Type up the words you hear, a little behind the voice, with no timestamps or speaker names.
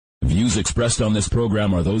Views expressed on this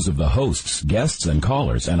program are those of the hosts, guests, and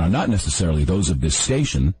callers, and are not necessarily those of this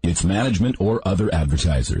station, its management, or other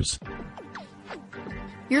advertisers.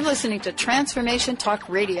 You're listening to Transformation Talk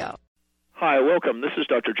Radio. Hi, welcome. This is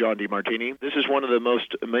Dr. John DeMartini. This is one of the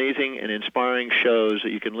most amazing and inspiring shows that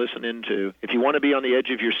you can listen into. If you want to be on the edge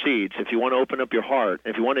of your seats, if you want to open up your heart,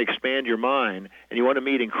 if you want to expand your mind, and you want to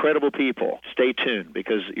meet incredible people, stay tuned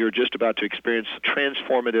because you're just about to experience a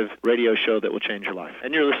transformative radio show that will change your life.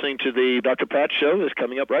 And you're listening to the Dr. Pat Show that's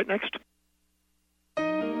coming up right next.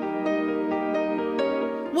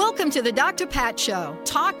 Welcome to the Dr. Pat Show.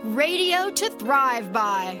 Talk radio to thrive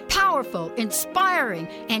by. Powerful, inspiring,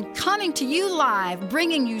 and coming to you live,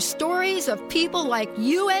 bringing you stories of people like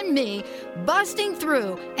you and me, busting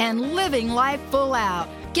through and living life full out.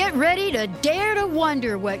 Get ready to dare to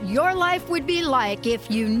wonder what your life would be like if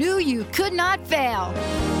you knew you could not fail.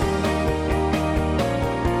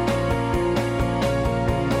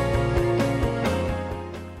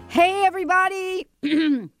 Hey, everybody.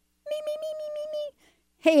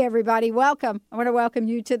 Hey, everybody. Welcome. I want to welcome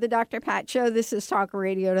you to the Dr. Pat Show. This is Talk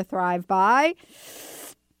Radio to Thrive By.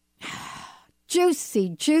 Juicy,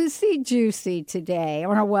 juicy, juicy today. I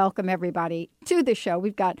want to welcome everybody to the show.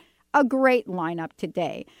 We've got a great lineup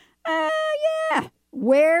today. Yeah.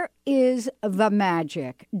 Where is the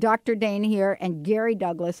magic? Dr. Dain Heer and Gary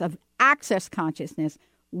Douglas of Access Consciousness.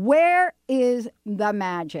 Where is the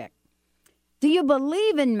magic? Do you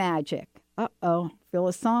believe in magic? Uh-oh. Feel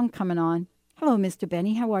a song coming on. Hello, Mr.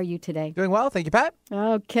 Benny. How are you today? Doing well. Thank you, Pat.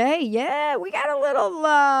 Okay. Yeah, we got a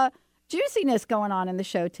little juiciness going on in the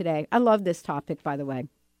show today. I love this topic, by the way.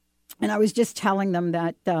 And I was just telling them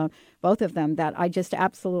that, both of them, that I just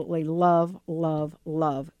absolutely love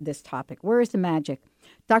this topic. Where is the magic?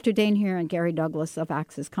 Dr. Dain Heer and Gary Douglas of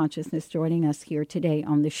Access Consciousness joining us here today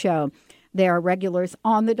on the show. They are regulars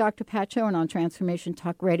on the Dr. Pat Show and on Transformation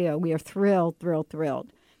Talk Radio. We are thrilled.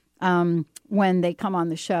 When they come on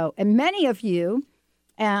the show. And many of you,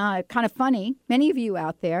 kind of funny, many of you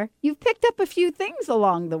out there, you've picked up a few things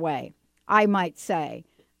along the way, I might say.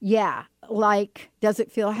 Yeah, like, does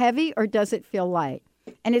it feel heavy or does it feel light?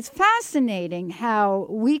 And it's fascinating how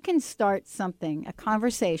we can start something, a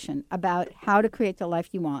conversation about how to create the life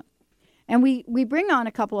you want. And we bring on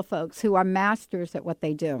a couple of folks who are masters at what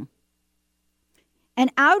they do.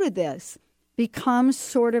 And out of this becomes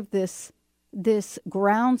sort of this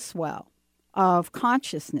groundswell of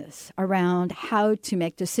consciousness around how to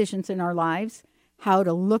make decisions in our lives, how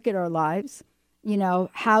to look at our lives,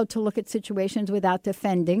 how to look at situations without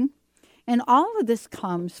defending. And all of this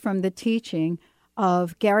comes from the teaching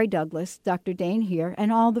of Gary Douglas, Dr. Dain Heer,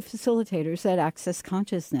 and all the facilitators at Access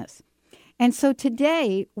Consciousness. And so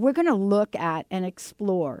today we're going to look at and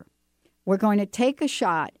explore. We're going to take a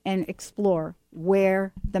shot and explore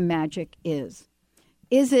where the magic is.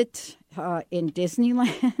 Is it in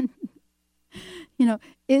Disneyland?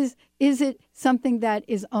 Is it something that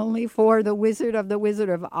is only for the Wizard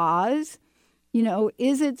of Oz?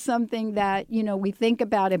 Is it something that, we think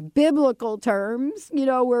about in biblical terms,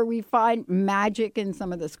 where we find magic in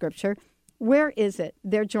some of the scripture? Where is it?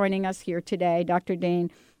 They're joining us here today. Dr.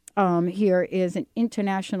 Dain Heer is an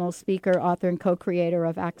international speaker, author, and co-creator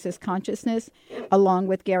of Access Consciousness, along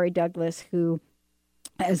with Gary Douglas, who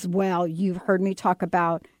as well you've heard me talk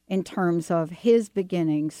about in terms of his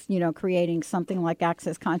beginnings, creating something like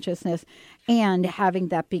Access Consciousness and having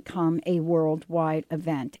that become a worldwide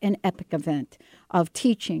event, an epic event of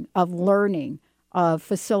teaching, of learning, of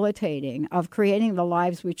facilitating, of creating the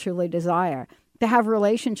lives we truly desire, to have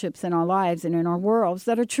relationships in our lives and in our worlds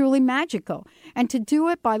that are truly magical, and to do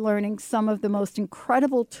it by learning some of the most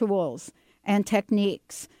incredible tools and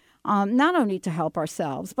techniques, not only to help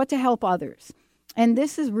ourselves, but to help others. And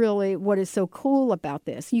this is really what is so cool about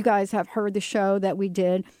this. You guys have heard the show that we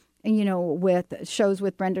did, with shows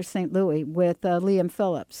with Brenda St. Louis, with Liam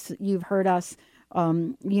Phillips. You've heard us,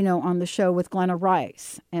 on the show with Glenna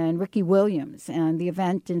Rice and Ricky Williams and the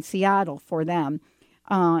event in Seattle for them,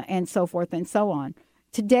 and so forth and so on.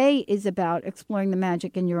 Today is about exploring the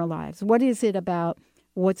magic in your lives. What is it about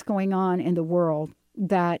what's going on in the world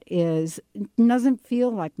that doesn't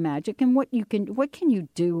feel like magic, and what can you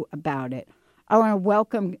do about it? I want to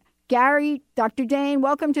welcome Gary, Dr. Dain.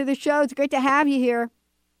 Welcome to the show. It's great to have you here.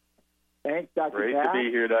 Thanks, Dr. Great Pat. to be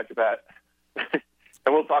here, Dr. Pat.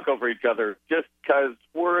 And we'll talk over each other just because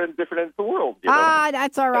we're in different ends of the world.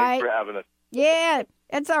 That's all right. Thanks for having us. Yeah,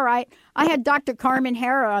 it's all right. I had Dr. Carmen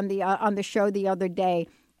Hera on the show the other day,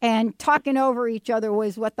 and talking over each other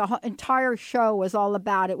was what the entire show was all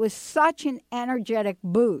about. It was such an energetic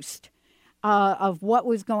boost of what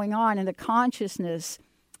was going on in the consciousness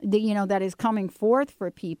that is coming forth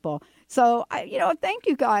for people. So, thank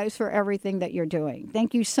you guys for everything that you're doing.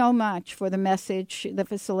 Thank you so much for the message, the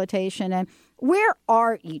facilitation. And where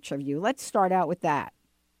are each of you? Let's start out with that.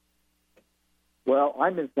 Well,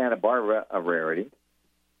 I'm in Santa Barbara, a rarity.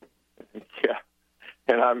 Yeah,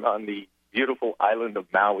 and I'm on the beautiful island of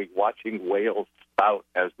Maui watching whales spout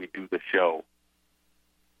as we do the show.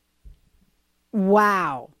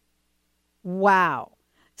 Wow.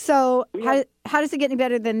 So how does it get any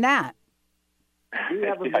better than that? We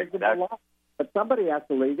have a visible lot, but somebody has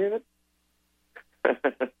to lead it.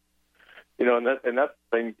 And that's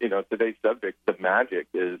the thing, today's subject, the magic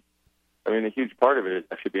is, a huge part of it is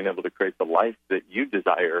actually being able to create the life that you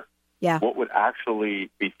desire. Yeah. What would actually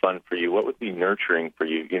be fun for you? What would be nurturing for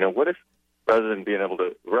you? What if, rather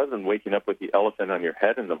than waking up with the elephant on your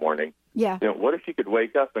head in the morning, what if you could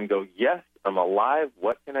wake up and go, yes, I'm alive.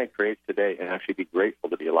 What can I create today? And actually be grateful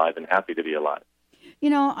to be alive and happy to be alive.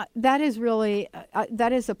 That is really,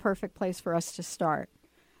 that is a perfect place for us to start.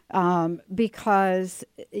 Because,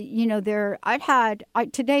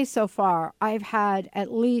 today so far, I've had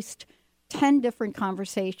at least 10 different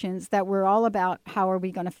conversations that were all about how are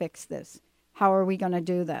we going to fix this? How are we going to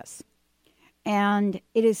do this? And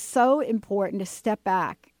it is so important to step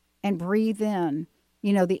back and breathe in,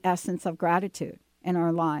 the essence of gratitude in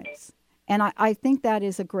our lives. And I think that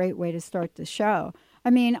is a great way to start the show.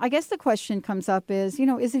 I guess the question comes up is,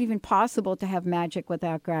 is it even possible to have magic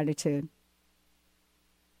without gratitude?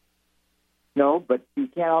 No, but you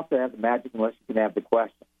can't also have the magic unless you can have the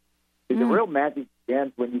question. The real magic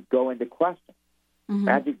begins when you go into question. Mm-hmm.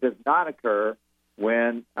 Magic does not occur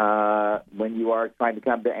when you are trying to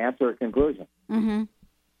come to answer a conclusion. Mm-hmm.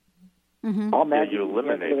 Mm-hmm. All magic you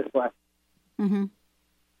eliminate begins with a question. Mm-hmm.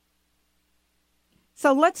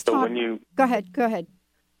 So let's talk. Go ahead.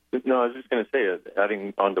 No, I was just going to say,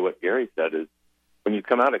 adding on to what Gary said, is when you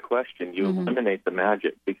come out of question, you eliminate the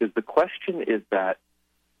magic, because the question is that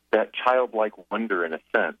childlike wonder, in a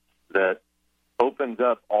sense, that opens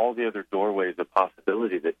up all the other doorways of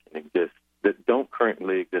possibility that can exist that don't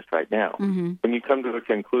currently exist right now. Mm-hmm. When you come to a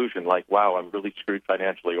conclusion like, wow, I'm really screwed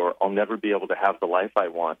financially, or I'll never be able to have the life I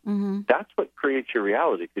want, that's what creates your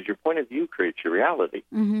reality, because your point of view creates your reality.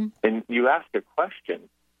 Mm-hmm. And you ask a question,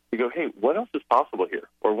 you go, hey, what else is possible here?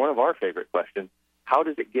 Or one of our favorite questions, how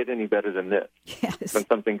does it get any better than this? Yes. When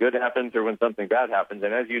something good happens or when something bad happens.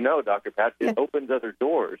 And as you know, Dr. Pat, it opens other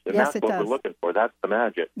doors. And that's what we're looking for. That's the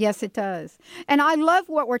magic. Yes, it does. And I love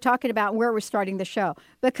what we're talking about and where we're starting the show,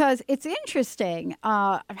 because it's interesting.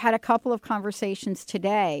 I've had a couple of conversations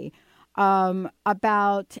today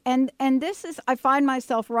about, and this is, I find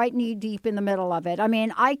myself right knee deep in the middle of it.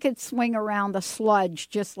 I could swing around the sludge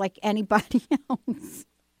just like anybody else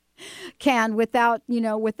can without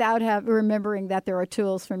remembering that there are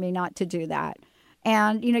tools for me not to do that.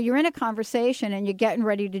 And, you're in a conversation and you're getting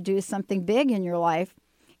ready to do something big in your life.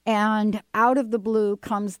 And out of the blue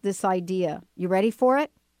comes this idea. You ready for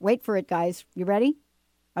it? Wait for it, guys. You ready?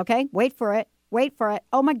 Okay. Wait for it.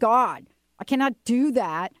 Oh my God. I cannot do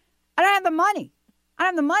that. I don't have the money. I don't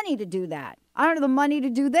have the money to do that. I don't have the money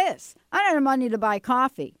to do this. I don't have the money to buy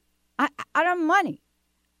coffee. I don't have money.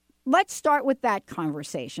 Let's start with that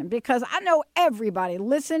conversation, because I know everybody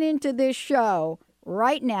listening to this show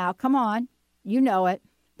right now, come on, you know it.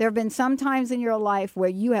 There have been some times in your life where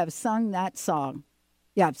you have sung that song.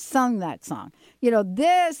 You have sung that song.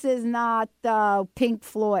 This is not Pink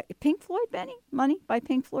Floyd. Pink Floyd, Benny? Money by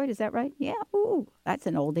Pink Floyd, is that right? Yeah, ooh, that's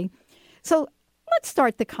an oldie. So let's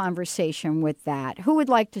start the conversation with that. Who would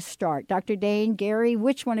like to start? Dr. Dain, Gary,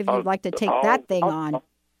 which one of you would like to take that thing on?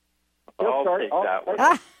 I'll take that one.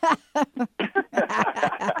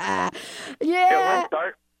 Yeah.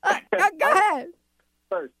 Start? Go ahead.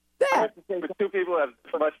 First, Yeah. But two people have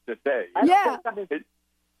so much to say. Yeah. I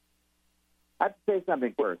have to say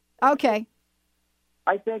something first. Okay.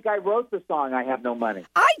 I think I wrote the song, I Have No Money.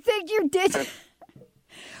 I think you did.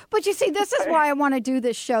 But you see, this is why I want to do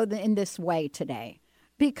this show in this way today.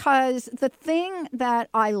 Because the thing that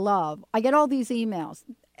I love, I get all these emails.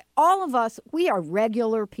 All of us, we are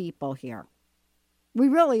regular people here. We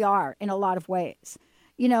really are in a lot of ways.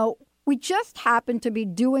 We just happen to be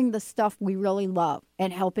doing the stuff we really love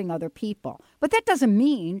and helping other people. But that doesn't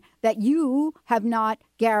mean that you have not,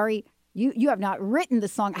 Gary, you have not written the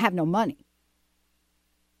song, I Have No Money.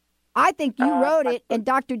 I think you wrote it and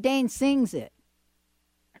Dr. Dain sings it.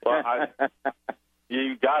 Well,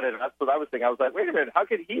 you got it. That's what I was thinking. I was like, wait a minute, how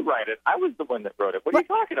could he write it? I was the one that wrote it. What are you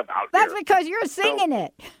talking about That's here? because you're singing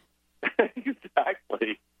it.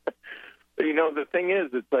 Exactly. But, the thing is,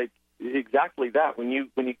 it's like exactly that. When you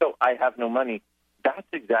go, I have no money, that's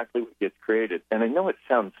exactly what gets created. And I know it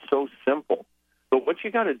sounds so simple, But what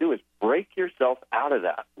you got to do is break yourself out of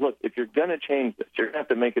that. Look, if you're going to change this, you're going to have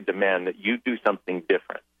to make a demand that you do something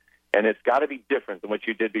different. And it's got to be different than what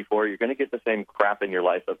you did before. You're going to get the same crap in your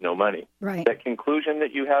life of no money. Right. That conclusion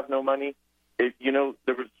that you have no money, there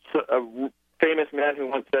was a famous man who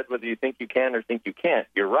once said, whether you think you can or think you can't,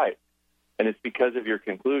 you're right. And it's because of your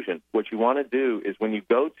conclusion. What you want to do is when you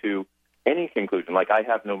go to any conclusion, like I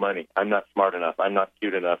have no money, I'm not smart enough, I'm not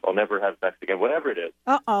cute enough, I'll never have sex again, whatever it is,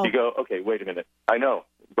 you go, okay, wait a minute. I know,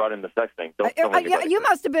 brought in the sex thing. Don't tell anybody. You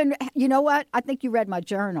must have been, you know what? I think you read my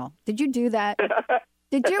journal. Did you do that?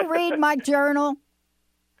 Did you read my journal?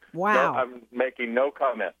 Wow. No, I'm making no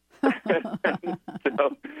comment. So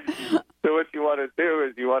what you want to do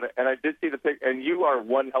is and I did see the picture, and you are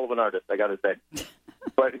one hell of an artist, I got to say.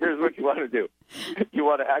 But here's what you want to do. You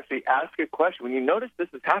want to actually ask a question. When you notice this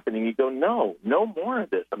is happening, you go, no more of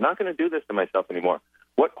this. I'm not going to do this to myself anymore.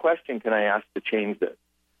 What question can I ask to change this?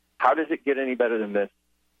 How does it get any better than this?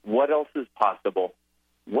 What else is possible?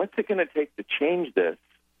 What's it going to take to change this?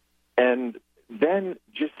 And then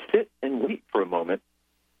just sit and wait for a moment,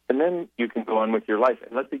 and then you can go on with your life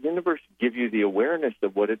and let the universe give you the awareness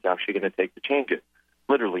of what it's actually going to take to change it.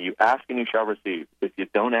 Literally, you ask and you shall receive. If you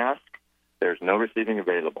don't ask, there's no receiving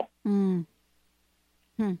available.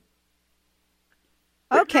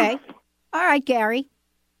 Okay. All right, Gary.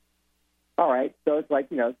 All right. So it's like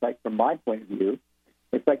from my point of view,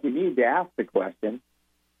 it's like you need to ask the question,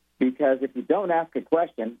 because if you don't ask a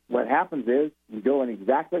question, what happens is you go in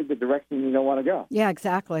exactly the direction you don't want to go. Yeah,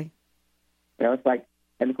 exactly. It's like,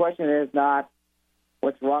 and the question is not,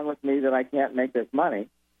 what's wrong with me that I can't make this money?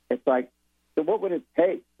 It's like, so what would it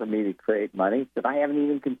take for me to create money that I haven't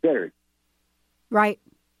even considered? Right.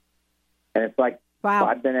 And it's like, wow.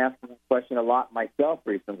 I've been asking this question a lot myself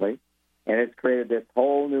recently, and it's created this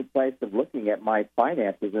whole new place of looking at my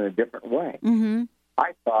finances in a different way. Mm-hmm.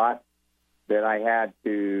 I thought that I had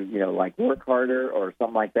to, work harder or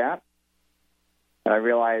something like that. And I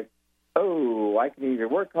realized, I can either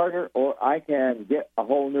work harder or I can get a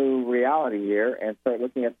whole new reality here and start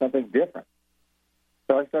looking at something different.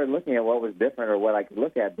 So I started looking at what was different or what I could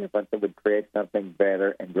look at different that would create something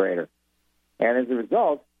better and greater. And as a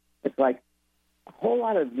result, it's like a whole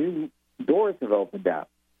lot of new doors have opened up.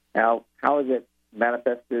 Now, how is it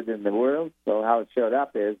manifested in the world? So how it showed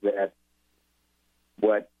up is that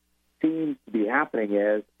what seems to be happening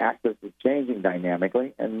is access is changing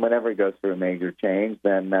dynamically, and whenever it goes through a major change,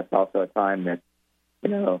 then that's also a time that,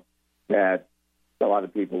 that a lot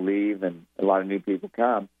of people leave and a lot of new people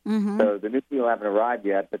come. Mm-hmm. So the new people haven't arrived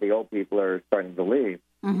yet, but the old people are starting to leave.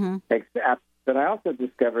 Mm-hmm. Except that I also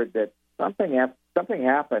discovered that something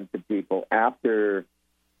happened to people after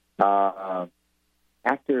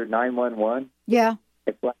 9/11. Yeah.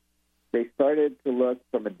 It's like they started to look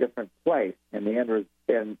from a different place, and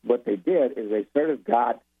what they did is they sort of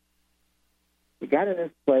got in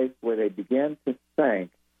this place where they began to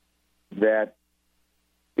think that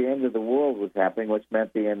the end of the world was happening, which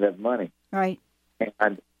meant the end of money. Right.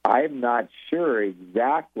 And I'm not sure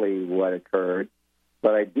exactly what occurred,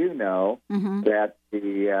 but I do know that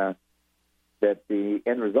the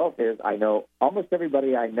end result is I know almost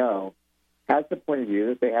everybody I know has the point of view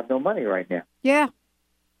that they have no money right now. Yeah.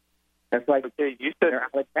 That's like, okay, you said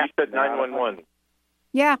 911.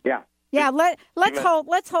 Yeah. Yeah. Yeah. Let's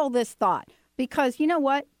hold this thought, because you know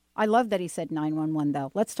what? I love that he said 911,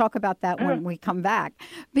 though. Let's talk about that when we come back,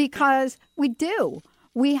 because we do.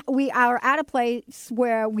 We are at a place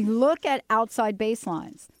where we look at outside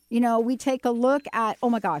baselines. We take a look at, oh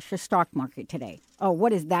my gosh, the stock market today. Oh,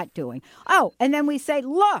 what is that doing? Oh, and then we say,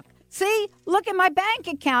 look at my bank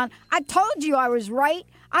account. I told you I was right.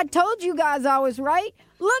 I told you guys I was right.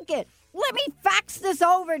 Let me fax this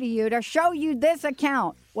over to you to show you this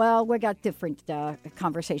account. Well, we got different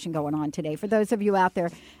conversation going on today. For those of you out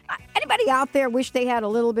there, anybody out there wish they had a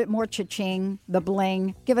little bit more cha-ching, the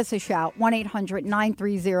bling, give us a shout,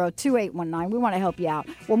 1-800-930-2819. We want to help you out.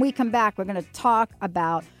 When we come back, we're going to talk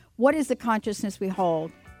about what is the consciousness we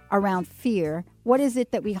hold around fear, what is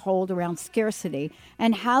it that we hold around scarcity,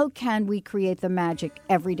 and how can we create the magic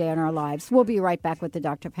every day in our lives. We'll be right back with the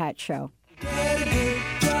Dr. Pat Show.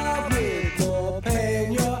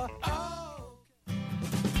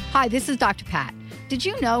 Hi, this is Dr. Pat. Did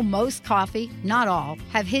you know most coffee, not all,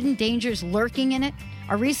 have hidden dangers lurking in it?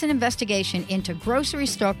 A recent investigation into grocery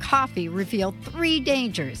store coffee revealed 3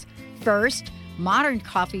 dangers. First, modern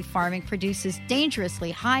coffee farming produces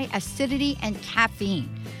dangerously high acidity and caffeine.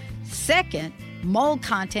 Second, mold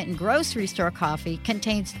content in grocery store coffee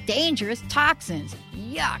contains dangerous toxins.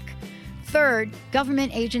 Yuck. Third,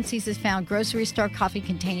 government agencies have found grocery store coffee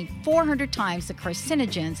containing 400 times the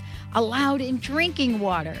carcinogens allowed in drinking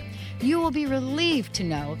water. You will be relieved to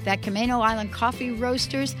know that Camano Island Coffee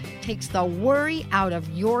Roasters takes the worry out of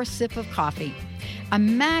your sip of coffee.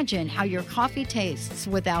 Imagine how your coffee tastes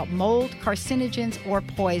without mold, carcinogens, or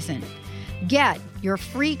poison. Get your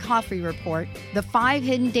free coffee report, The 5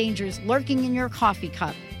 Hidden Dangers Lurking in Your Coffee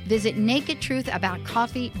Cup. Visit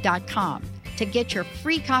nakedtruthaboutcoffee.com to get your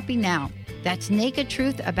free copy now. That's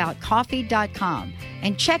nakedtruthaboutcoffee.com.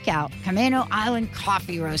 And check out Camano Island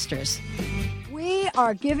Coffee Roasters. We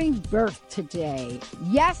are giving birth today.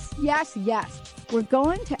 Yes, yes, yes. We're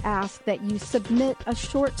going to ask that you submit a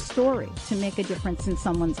short story to make a difference in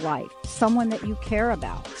someone's life, someone that you care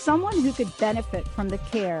about, someone who could benefit from the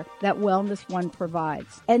care that Wellness One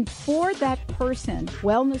provides. And for that person,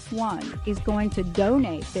 Wellness One is going to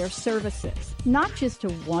donate their services, not just to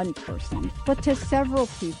one person, but to several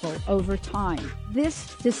people over time.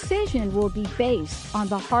 This decision will be based on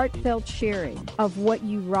the heartfelt sharing of what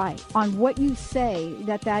you write, on what you say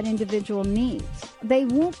that individual needs. They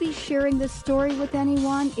won't be sharing this story with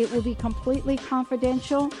anyone. It will be completely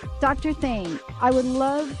confidential. Dr. Dain, I would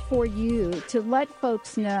love for you to let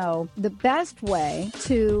folks know the best way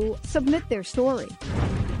to submit their story.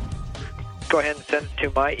 Go ahead and send it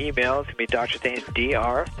to my email. It's going to be Dr. Dain's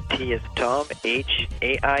Dr. T as in Tom, Hain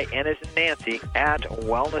as in Nancy, at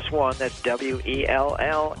Wellness One. That's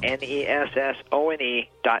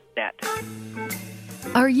WELLNESSONE.net.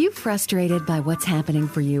 Are you frustrated by what's happening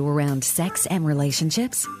for you around sex and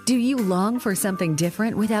relationships? Do you long for something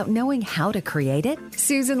different without knowing how to create it?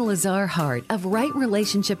 Susan Lazar-Hart of Right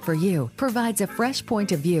Relationship for You provides a fresh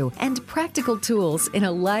point of view and practical tools in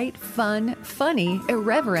a light, fun, funny,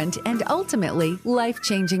 irreverent, and ultimately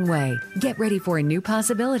life-changing way. Get ready for a new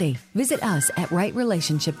possibility. Visit us at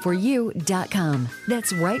rightrelationshipforyou.com.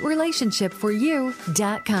 That's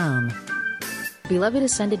rightrelationshipforyou.com. Beloved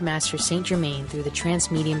Ascended Master Saint Germain, through the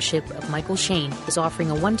trance-mediumship of Michael Shane, is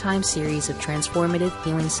offering a one-time series of transformative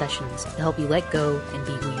healing sessions to help you let go and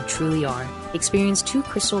be who you truly are. Experience 2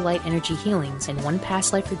 crystal light energy healings and 1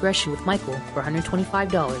 past life regression with Michael for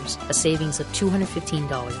 $125, a savings of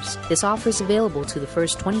 $215. This offer is available to the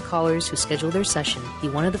first 20 callers who schedule their session. Be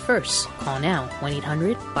one of the first. Call now,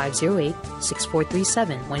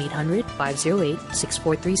 1-800-508-6437,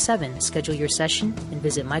 1-800-508-6437. Schedule your session and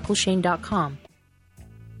visit michaelshane.com.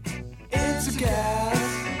 It's a gas.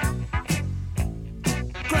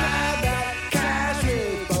 Grab that cash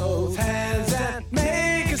with both hands and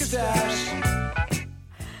make a stash.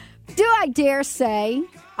 Do I dare say,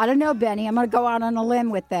 I don't know, Benny, I'm going to go out on a limb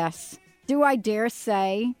with this. Do I dare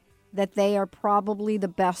say that they are probably the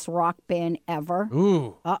best rock band ever?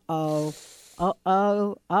 Ooh. Uh-oh.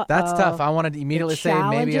 Uh-oh. Uh-oh. That's tough. I wanted to immediately say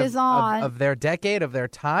maybe of their decade, of their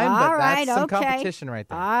time, but that's some competition right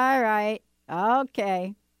there. All right.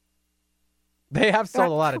 Okay. They have sold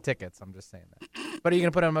a lot of tickets. I'm just saying that. But are you going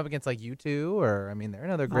to put them up against like U2 or, I mean, they're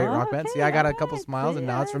another great rock band. See, I got a couple smiles and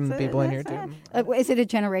nods from the people in here too. Is it a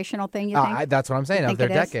generational thing, you think? That's what I'm saying. Of their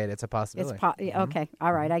decade, it's a possibility. Okay.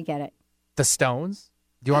 All right. I get it. The Stones.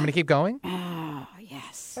 Do you want me to keep going? Oh,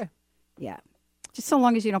 yes. Okay. Yeah. Just so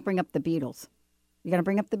long as you don't bring up the Beatles. You going to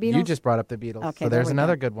bring up the Beatles? You just brought up the Beatles. Okay, so there's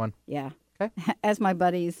another good one. Yeah. Okay. As my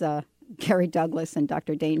buddies Gary Douglas and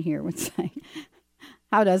Dr. Dain Heer would say,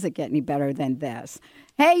 how does it get any better than this?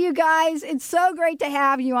 Hey, you guys, it's so great to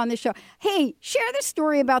have you on the show. Hey, share the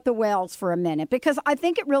story about the whales for a minute, because I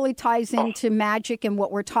think it really ties into magic and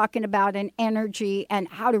what we're talking about and energy and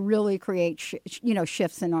how to really create,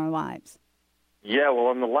 shifts in our lives. Yeah,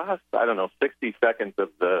 well, in the last, 60 seconds of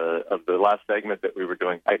the last segment that we were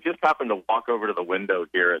doing, I just happened to walk over to the window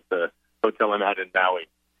here at the hotel I'm at in Maui.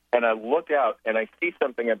 And I look out, and I see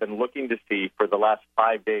something I've been looking to see for the last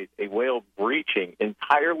 5 days, a whale breaching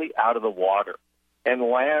entirely out of the water and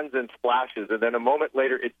lands and splashes. And then a moment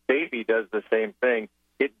later, its baby does the same thing.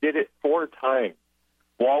 It did it 4 times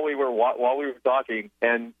while we were talking,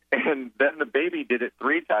 and then the baby did it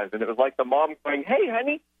 3 times. And it was like the mom going, "Hey,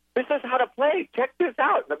 honey, this is how to play. Check this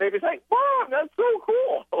out." And the baby's like, "Mom, that's so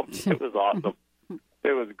cool." It was awesome.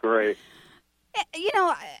 It was great.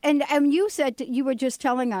 And you said you were just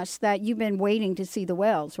telling us that you've been waiting to see the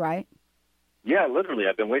whales, right? Yeah, literally.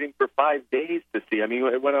 I've been waiting for 5 days to see. I mean,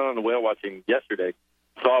 I went on the whale watching yesterday,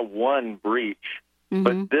 saw 1 breach,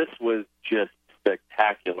 but this was just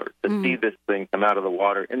spectacular to see this thing come out of the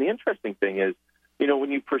water. And the interesting thing is, when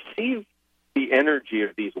you perceive the energy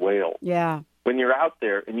of these whales, when you're out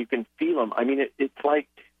there and you can feel them, I mean, it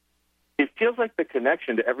feels like the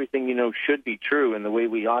connection to everything should be true and the way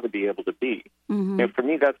we ought to be able to be. And for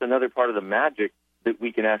me, that's another part of the magic that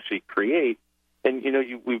we can actually create And,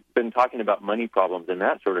 we've been talking about money problems and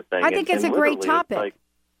that sort of thing. I think it's a great topic.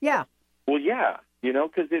 Yeah. Well, yeah,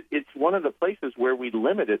 because it's one of the places where we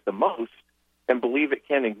limit it the most and believe it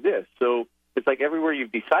can exist. So it's like everywhere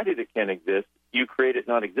you've decided it can exist, you create it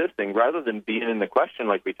not existing, rather than being in the question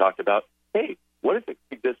like we talked about, hey, what if it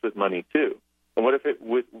exists with money too? And what if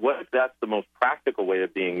that's the most practical way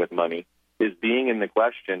of being with money, is being in the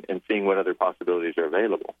question and seeing what other possibilities are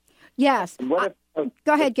available? Yes. Go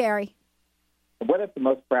ahead, Gary. What if the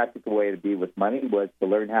most practical way to be with money was to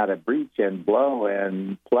learn how to breach and blow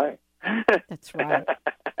and play? That's right.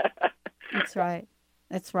 That's right.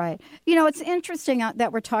 That's right. It's interesting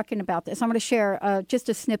that we're talking about this. I'm going to share just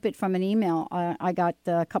a snippet from an email I got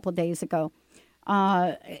a couple of days ago.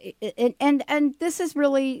 And this is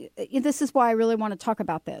why I really want to talk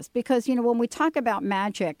about this, because, when we talk about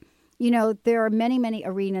magic, there are many, many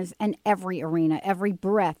arenas, and every arena, every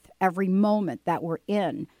breath, every moment that we're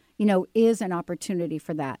in, is an opportunity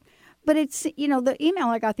for that. But it's, the email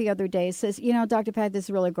I got the other day says, Dr. Pat, this is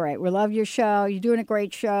really great. We love your show. You're doing a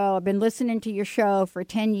great show. I've been listening to your show for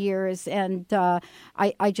 10 years, and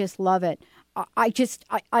I just love it. I'm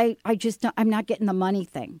not getting the money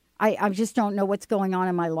thing. I just don't know what's going on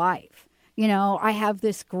in my life. I have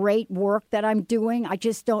this great work that I'm doing. I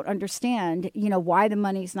just don't understand, why the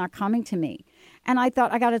money's not coming to me. And I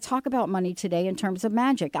thought, I got to talk about money today in terms of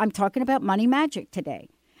magic. I'm talking about money magic today.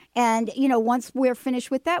 And, once we're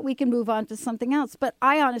finished with that, we can move on to something else. But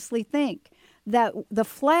I honestly think that the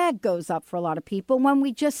flag goes up for a lot of people when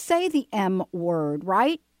we just say the M word,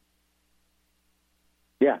 right?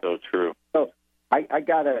 Yeah. So true. So I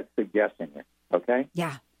got a suggestion here, okay?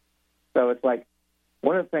 Yeah. So it's like,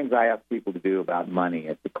 one of the things I ask people to do about money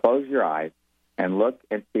is to close your eyes and look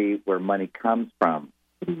and see where money comes from.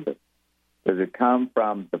 Does it come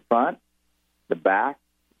from the front, the back,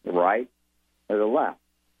 the right, or the left?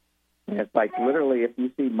 And it's like, literally, if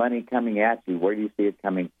you see money coming at you, where do you see it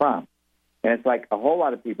coming from? And it's like a whole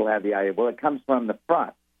lot of people have the idea, well, it comes from the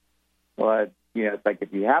front. Well, it's like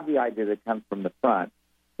if you have the idea that it comes from the front,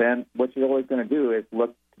 then what you're always going to do is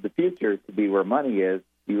look to the future to be where money is.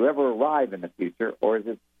 Do you ever arrive in the future, or is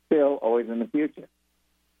it still always in the future?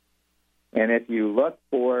 And if you look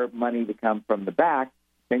for money to come from the back,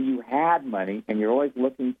 then you had money, and you're always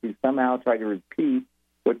looking to somehow try to repeat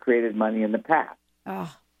what created money in the past.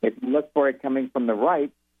 Oh. If you look for it coming from the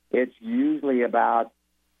right, it's usually about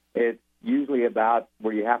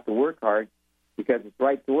where you have to work hard, because it's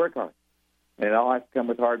right to work hard. And it all has to come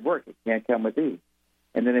with hard work. It can't come with ease.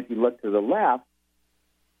 And then if you look to the left,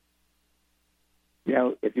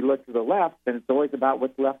 then it's always about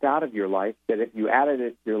what's left out of your life, that if you added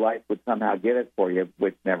it to your life would somehow get it for you,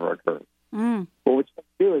 which never occurs. Mm. Well, what you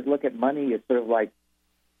do is look at money as sort of like,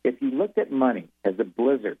 if you looked at money as a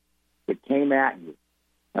blizzard that came at you,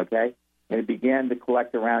 okay, and it began to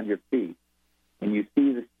collect around your feet, and you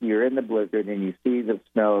see you're in the blizzard, and you see the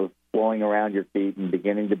snow flowing around your feet and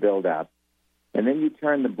beginning to build up, and then you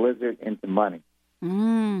turn the blizzard into money,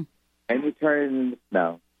 and you turn it into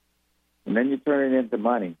snow, and then you turn it into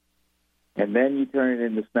money, and then you turn it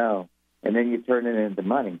into snow, and then you turn it into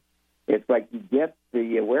money. It's like you get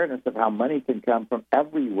the awareness of how money can come from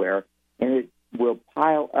everywhere, and it will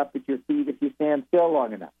pile up at your feet if you stand still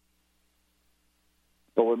long enough.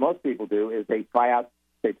 But what most people do is they try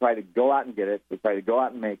to go out and get it, they try to go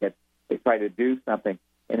out and make it, they try to do something,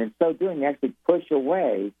 and in so doing, they actually push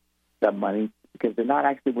away the money because they're not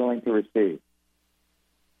actually willing to receive.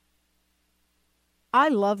 I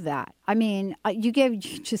love that. I mean, you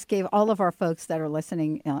just gave all of our folks that are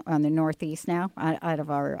listening on the Northeast now, out of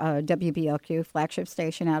our WBLQ flagship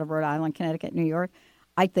station out of Rhode Island, Connecticut, New York,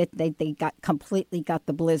 I think they completely got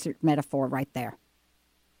the blizzard metaphor right there.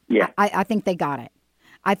 Yeah. I think they got it.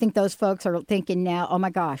 I think those folks are thinking now, oh,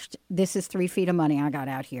 my gosh, this is 3 feet of money I got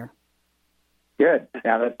out here. Good.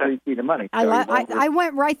 Now that's 3 feet of money. So I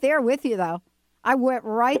went right there with you, though. I went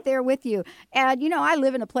right there with you. And, I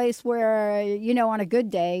live in a place where, on a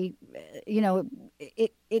good day,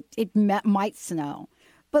 it might snow.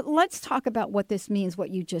 But let's talk about what this means,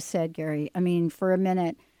 what you just said, Gary. I mean, for a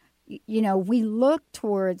minute, we look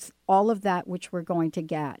towards all of that which we're going to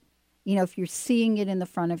get. If you're seeing it in the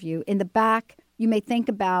front of you, in the back, you may think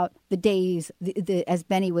about the days, as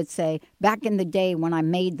Benny would say, back in the day when I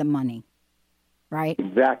made the money, right?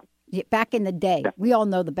 Exactly. Back in the day. Yeah. We all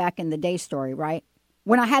know the back in the day story, right?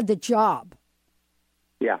 When I had the job.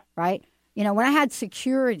 Yeah. Right? When I had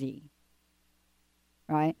security,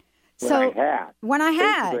 right? When I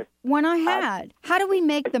had. How do we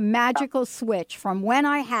make the magical switch from when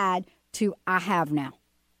I had to I have now?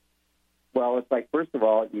 Well, it's like, first of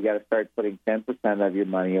all, you got to start putting 10% of your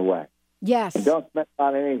money away. Yes. And don't spend it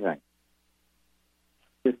on anything.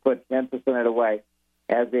 just put 10% of it away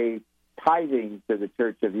as a tithing to the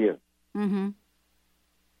Church of You. Mm-hmm.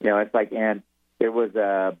 You know, it's like, and there was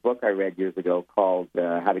a book I read years ago called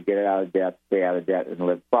How to Get Out of Debt, Stay Out of Debt, and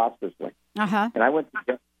Live Prosperously. Uh-huh. And I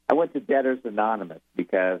went to Debtors Anonymous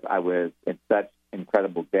because I was in such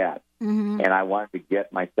incredible debt, and I wanted to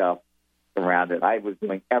get myself around it. I was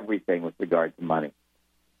doing everything with regard to money.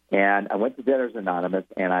 And I went to Debtors Anonymous,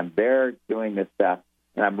 and I'm there doing this stuff,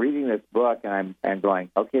 and I'm reading this book, and I'm going,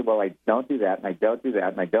 okay, well, I don't do that, and I don't do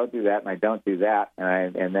that, and I don't do that, and I don't do that.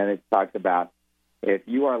 And then it talks about if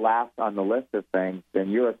you are last on the list of things,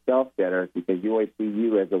 then you're a self-debtor because you always see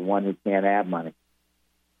you as the one who can't have money.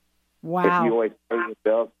 Wow. If you always pay your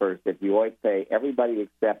bills first, if you always pay everybody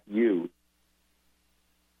except you,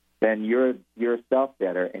 then you're a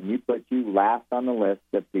self-debtor, and you put you last on the list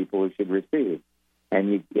of people who should receive.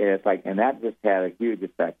 And it's like, and that just had a huge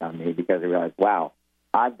effect on me because I realized, wow,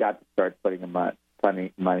 I've got to start putting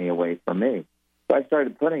money away for me. So I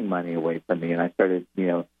started putting money away for me, and I started,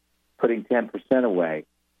 putting 10% away.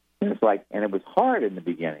 And it's like, and it was hard in the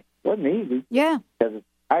beginning. It wasn't easy. Yeah. Because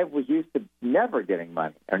I was used to never getting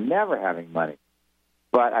money or never having money.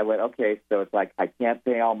 But I went, okay, so it's like I can't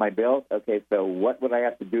pay all my bills. Okay, so what would I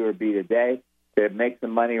have to do or be today to make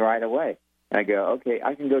some money right away? And I go, okay,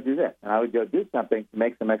 I can go do this. And I would go do something to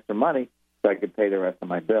make some extra money so I could pay the rest of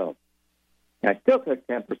my bills. And I still took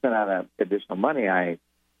 10% out of additional money I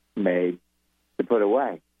made to put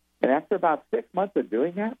away. And after about 6 months of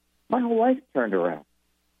doing that, my whole life turned around.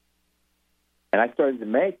 And I started to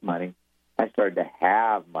make money. I started to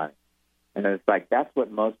have money. And it's like that's what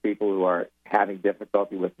most people who are having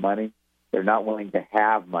difficulty with money, they're not willing to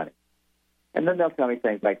have money. And then they'll tell me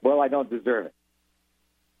things like, well, I don't deserve it.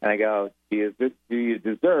 And I go, do you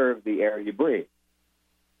deserve the air you breathe?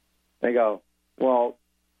 And they go, well,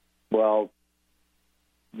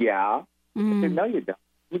 yeah. I said, no, you don't.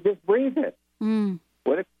 You just breathe it.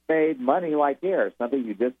 What if you made money like air, something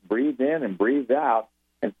you just breathe in and breathe out,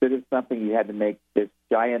 instead of something you had to make this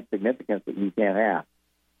giant significance that you can't have?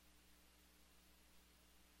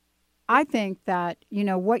 I think that,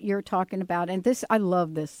 what you're talking about, and I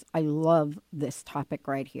love this topic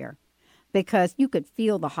right here, because you could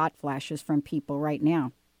feel the hot flashes from people right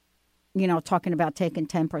now, talking about taking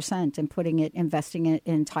 10% and putting it, investing it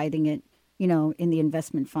and tithing it, in the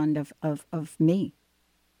investment fund of me.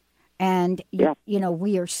 And,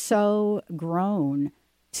 we are so grown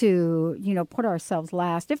to, put ourselves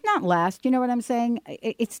last, if not last, you know what I'm saying?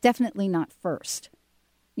 It's definitely not first.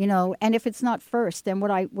 And if it's not first, then what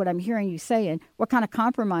I'm hearing you saying, we're kind of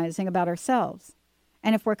compromising about ourselves.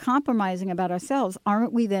 And if we're compromising about ourselves,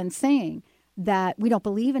 aren't we then saying that we don't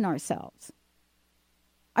believe in ourselves?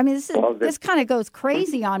 I mean, this kind of goes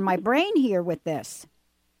crazy on my brain here with this.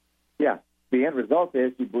 Yeah. The end result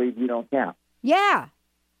is you believe you don't count. Yeah.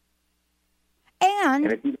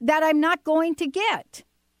 And that I'm not going to get.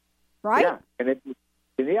 Right? Yeah. And if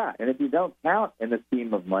you don't count in the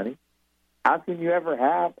scheme of money, how can you ever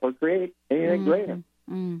have or create anything greater?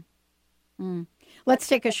 Let's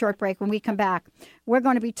take a short break. When we come back, we're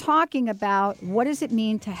going to be talking about what does it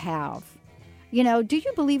mean to have? Do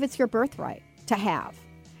you believe it's your birthright to have?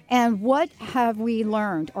 And what have we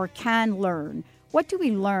learned or can learn? What do we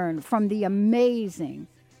learn from the amazing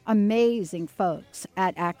folks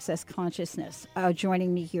at Access Consciousness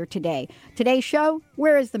joining me here today? Today's show,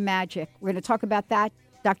 Where is the Magic? We're going to talk about that.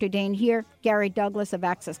 Dr. Dain Heer, Gary Douglas of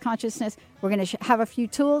Access Consciousness. We're going to have a few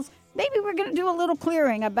tools. Maybe we're going to do a little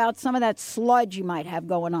clearing about some of that sludge you might have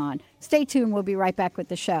going on. Stay tuned. We'll be right back with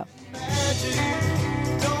the show.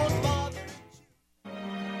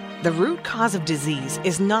 The root cause of disease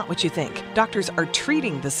is not what you think. Doctors are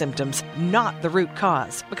treating the symptoms, not the root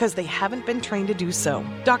cause, because they haven't been trained to do so.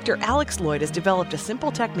 Dr. Alex Lloyd has developed a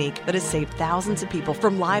simple technique that has saved thousands of people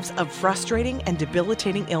from lives of frustrating and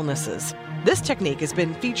debilitating illnesses. This technique has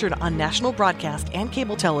been featured on national broadcast and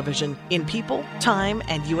cable television in People, Time,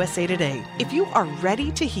 and USA Today. If you are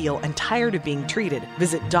ready to heal and tired of being treated,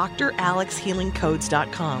 visit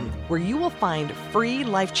dralexhealingcodes.com, where you will find free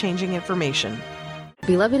life-changing information.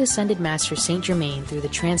 Beloved Ascended Master Saint Germain, through the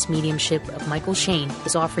trance mediumship of Michael Shane,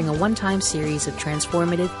 is offering a one-time series of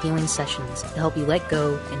transformative healing sessions to help you let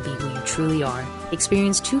go and be who you truly are.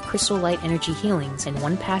 Experience 2 crystal light energy healings and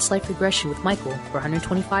 1 past life regression with Michael for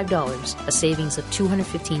 $125, a savings of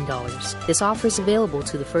 $215. This offer is available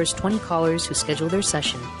to the first 20 callers who schedule their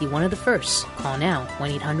session. Be one of the first. Call now,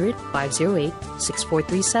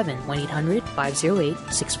 1-800-508-6437,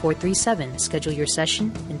 1-800-508-6437. Schedule your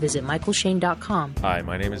session and visit michaelshane.com. Hi,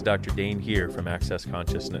 my name is Dr. Dain Heer from Access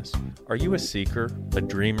Consciousness. Are you a seeker, a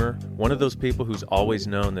dreamer, one of those people who's always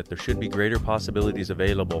known that there should be greater possibilities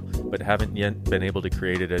available but haven't yet been been able to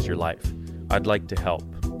create it as your life. I'd like to help.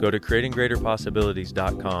 Go to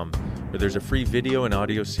creatinggreaterpossibilities.com, where there's a free video and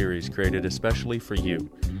audio series created especially for you.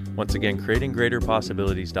 Once again,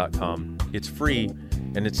 creatinggreaterpossibilities.com. It's free,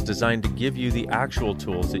 and it's designed to give you the actual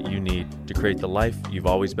tools that you need to create the life you've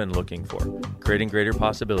always been looking for.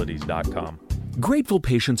 creatinggreaterpossibilities.com. Grateful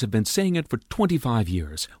patients have been saying it for 25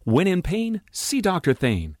 years. When in pain, see Dr.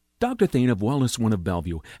 Thane. Dr. Thane of Wellness One of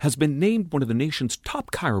Bellevue has been named one of the nation's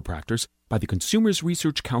top chiropractors by the Consumers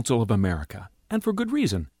Research Council of America, and for good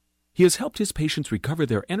reason. He has helped his patients recover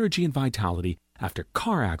their energy and vitality after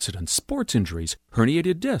car accidents, sports injuries,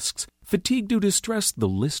 herniated discs, fatigue due to stress, the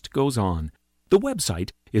list goes on. The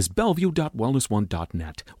website is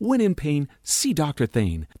bellevue.wellness1.net. When in pain, see Dr.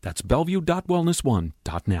 Thane. That's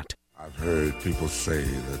bellevue.wellness1.net. I've heard people say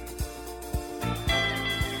that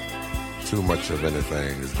too much of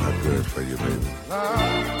anything is not good for you, baby.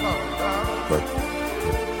 But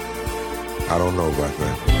I don't know about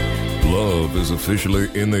that. Love is officially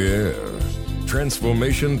in the air.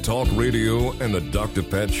 Transformation Talk Radio and the Dr.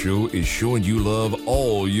 Pat Show is showing you love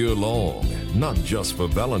all year long, not just for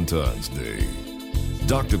Valentine's Day.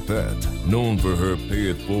 Dr. Pat, known for her Pay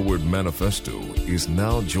It Forward manifesto, is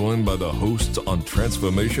now joined by the hosts on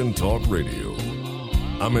Transformation Talk Radio.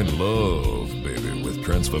 I'm in love, baby, with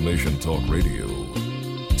Transformation Talk Radio.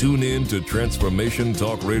 Tune in to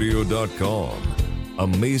TransformationTalkRadio.com.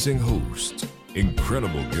 Amazing hosts,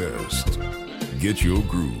 incredible guests. Get your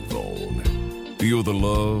groove on. Feel the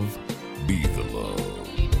love, be the love.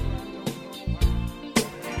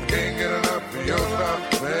 Can't get enough of your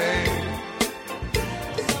love, babe.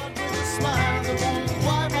 Smile that won't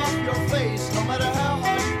wipe off your face, no matter how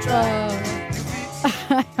hard you try.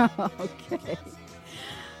 Okay.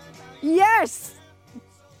 Yes.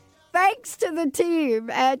 Thanks to the team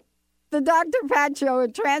at the Dr. Pat Show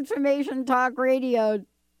and Transformation Talk Radio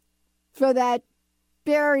for that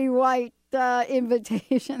very white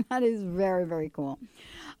invitation. That is very, very cool.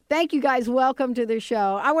 Thank you, guys. Welcome to the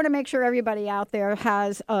show. I want to make sure everybody out there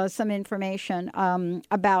has some information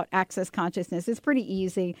about Access Consciousness. It's pretty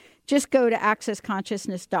easy. Just go to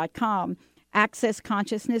accessconsciousness.com.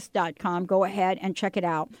 accessconsciousness.com. Go ahead and check it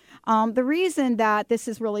out. The reason that this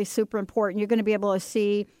is really super important, you're going to be able to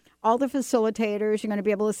see all the facilitators. You're going to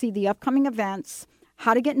be able to see the upcoming events,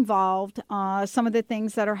 how to get involved, some of the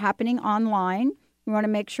things that are happening online. We want to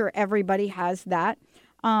make sure everybody has that.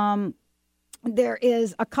 There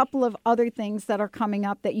is a couple of other things that are coming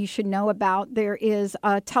up that you should know about. There is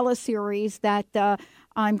a teleseries that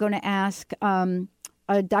I'm going to ask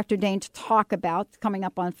Dr. Dain to talk about coming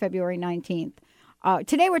up on February 19th.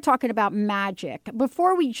 Today we're talking about magic.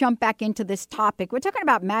 Before we jump back into this topic, we're talking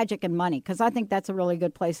about magic and money because I think that's a really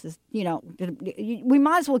good place to, we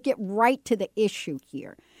might as well get right to the issue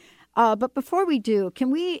here. But before we do,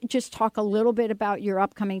 can we just talk a little bit about your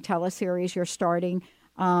upcoming teleseries you're starting?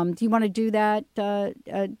 Do you want to do that,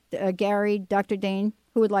 Gary, Dr. Dain?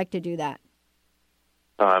 Who would like to do that?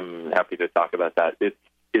 I'm happy to talk about that.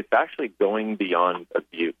 It's actually going beyond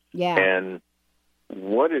abuse. Yeah. And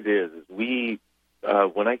what it is we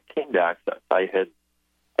when I came to Access, I had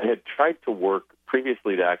tried to work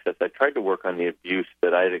previously to Access. I tried to work on the abuse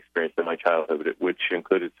that I had experienced in my childhood, which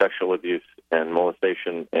included sexual abuse and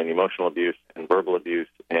molestation and emotional abuse and verbal abuse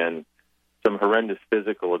and some horrendous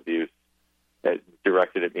physical abuse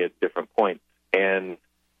directed at me at different points. And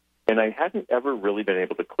I hadn't ever really been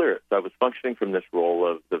able to clear it. So I was functioning from this role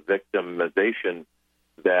of the victimization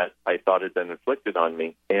that I thought had been inflicted on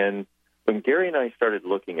me. And when Gary and I started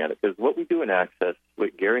looking at it, because what we do in Access,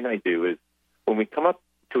 what Gary and I do is when we come up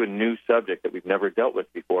to a new subject that we've never dealt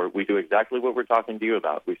with before, we do exactly what we're talking to you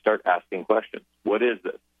about. We start asking questions. What is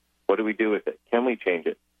this? What do we do with it? Can we change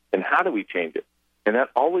it? And how do we change it? And that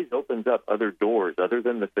always opens up other doors other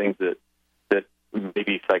than the things that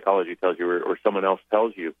maybe psychology tells you or someone else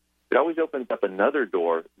tells you. It always opens up another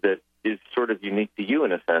door that is sort of unique to you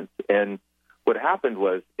in a sense. And what happened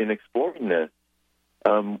was in exploring this,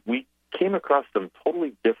 we came across some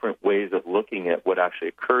totally different ways of looking at what actually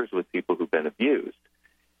occurs with people who've been abused.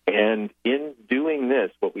 And in doing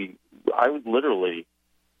this, it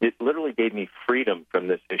literally gave me freedom from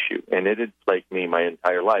this issue. And it had plagued me my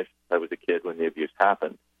entire life. I was a kid when the abuse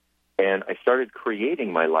happened. And I started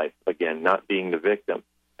creating my life again, not being the victim.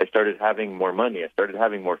 I started having more money. I started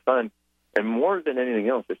having more fun. And more than anything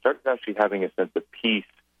else, I started actually having a sense of peace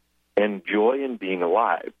and joy in being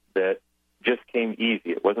alive that just came easy.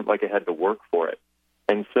 It wasn't like I had to work for it.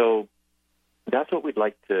 And so that's what we'd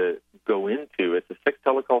like to go into. It's a 6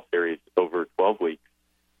 telecall series over 12 weeks.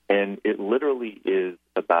 And it literally is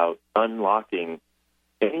about unlocking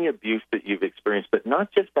any abuse that you've experienced, but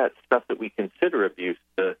not just that stuff that we consider abuse,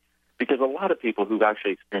 because a lot lot of people who've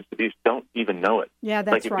actually experienced abuse don't even know it. Yeah,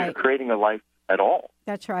 that's like if right. you're creating a life at all.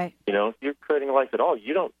 That's right. You know, if you're creating a life at all,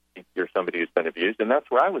 you don't think you're somebody who's been abused. And that's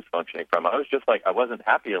where I was functioning from. I was just like, I wasn't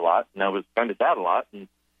happy a lot, and I was kind of sad a lot.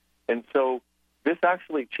 And so this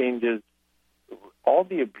actually changes all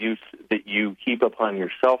the abuse that you heap upon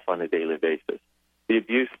yourself on a daily basis. The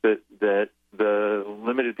abuse that the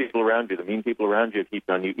limited people around you, the mean people around you have heaped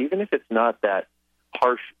on you, even if it's not that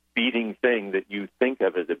harsh beating thing that you think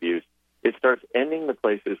of as abuse, it starts ending the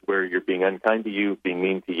places where you're being unkind to you, being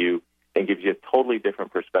mean to you, and gives you a totally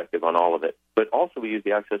different perspective on all of it. But also we use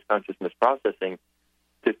the access consciousness processing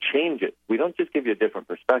to change it. We don't just give you a different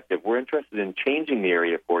perspective. We're interested in changing the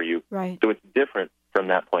area for you right. so it's different from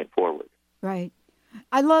that point forward. Right.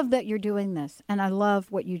 I love that you're doing this, and I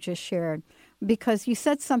love what you just shared, because you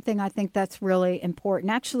said something I think that's really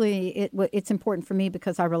important. Actually, it's important for me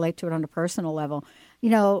because I relate to it on a personal level.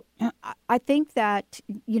 You know, I think that,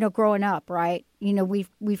 you know, growing up, right, you know,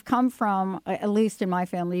 we've come from, at least in my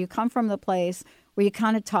family, you come from the place where you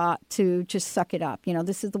kind of taught to just suck it up. You know,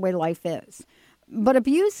 this is the way life is. But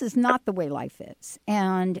abuse is not the way life is.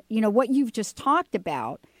 And, you know, what you've just talked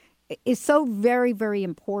about is so very, very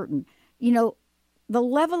important. You know, the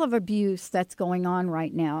level of abuse that's going on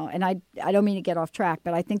right now, and I don't mean to get off track,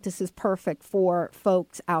 but I think this is perfect for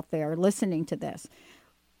folks out there listening to this.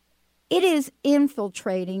 It is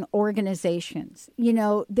infiltrating organizations. You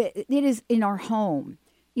know, it is in our home.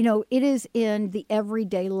 You know, it is in the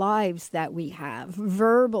everyday lives that we have.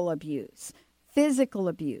 Verbal abuse, physical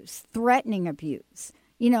abuse, threatening abuse.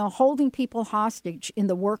 You know, holding people hostage in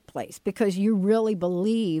the workplace because you really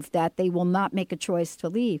believe that they will not make a choice to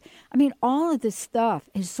leave. I mean, all of this stuff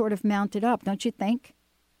is sort of mounted up, don't you think?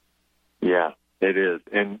 Yeah, it is.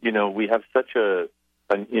 And, you know, we have such an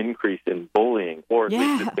increase in bullying, or at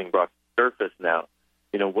least it's being brought to the surface now.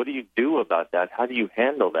 You know, what do you do about that? How do you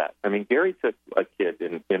handle that? I mean, Gary took a kid,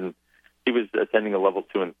 he was attending a level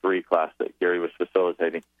 2 and 3 class that Gary was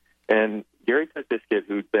facilitating. And Gary took this kid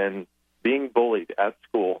who'd been being bullied at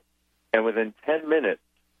school, and within 10 minutes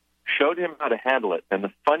showed him how to handle it. And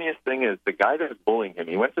the funniest thing is the guy that was bullying him,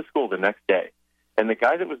 he went to school the next day, and the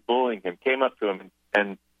guy that was bullying him came up to him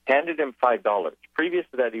and handed him $5. Previous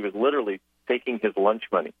to that, he was literally taking his lunch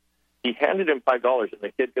money. He handed him $5, and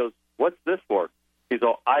the kid goes, "What's this for?" He's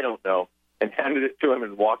all, "I don't know," and handed it to him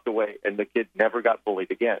and walked away, and the kid never got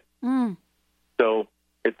bullied again. So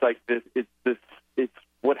it's like this. It's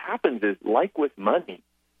what happens is, like with money,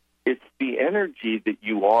 it's the energy that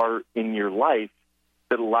you are in your life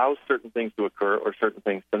that allows certain things to occur or certain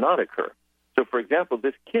things to not occur. So, for example,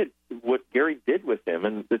 this kid, what Gary did with him,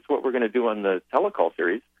 and it's what we're going to do on the telecall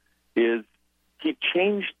series, is he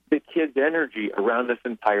changed the kid's energy around this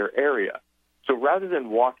entire area. So rather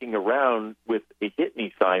than walking around with a hit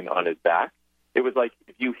me sign on his back, it was like,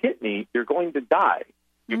 if you hit me, you're going to die.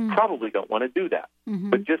 You probably don't want to do that.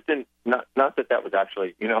 But just in, not that was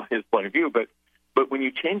actually, you know, his point of view, but when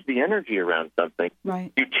you change the energy around something,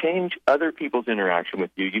 you change other people's interaction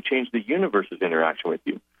with you. You change the universe's interaction with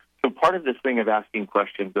you. So part of this thing of asking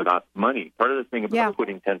questions about money, part of this thing about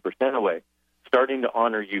putting 10% away, starting to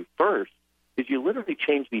honor you first, is you literally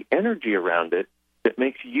change the energy around it that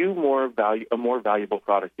makes you a more valuable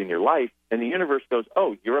product in your life. And the universe goes,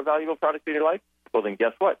 "Oh, you're a valuable product in your life? Well, then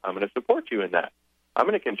guess what? I'm going to support you in that. I'm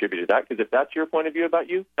going to contribute to that, because if that's your point of view about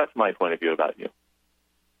you, that's my point of view about you."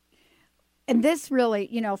 And this really,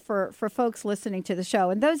 you know, for folks listening to the show,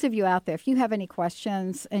 and those of you out there, if you have any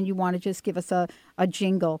questions and you want to just give us a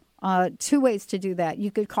jingle, 2 ways to do that.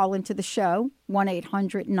 You could call into the show,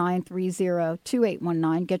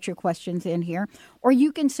 1-800-930-2819. Get your questions in here. Or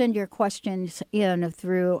you can send your questions in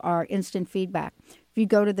through our instant feedback. If you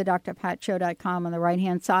go to the drpatshow.com on the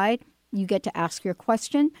right-hand side, you get to ask your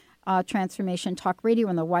question. Transformation Talk Radio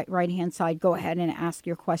on the right-hand side, go ahead and ask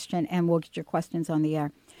your question, and we'll get your questions on the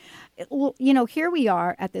air. You know, here we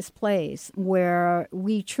are at this place where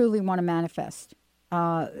we truly want to manifest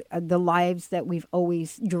the lives that we've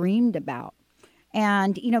always dreamed about.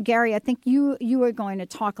 And, you know, Gary, I think you are going to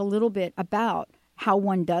talk a little bit about how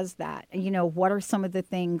one does that. You know, what are some of the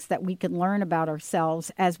things that we can learn about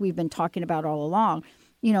ourselves, as we've been talking about all along.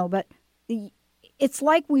 You know, but it's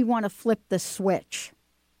like we want to flip the switch,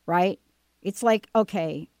 right? It's like,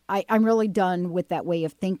 okay, I'm really done with that way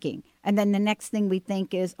of thinking. And then the next thing we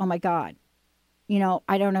think is, oh, my God, you know,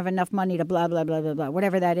 I don't have enough money to blah, blah, blah, blah, blah,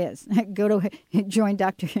 whatever that is. Go to join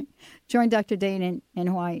Dr. Dain in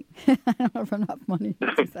Hawaii. I don't have enough money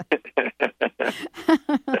to do that.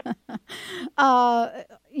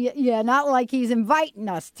 Yeah, not like he's inviting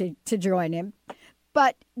us to join him.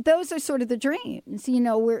 But those are sort of the dreams, you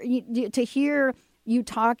know, to hear you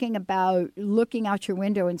talking about looking out your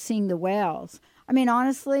window and seeing the whales. I mean,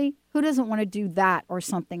 honestly, who doesn't want to do that or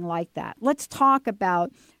something like that? Let's talk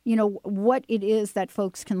about, what it is that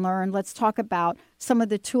folks can learn. Let's talk about some of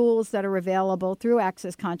the tools that are available through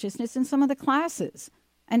Access Consciousness and some of the classes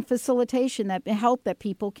and facilitation that help that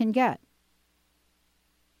people can get.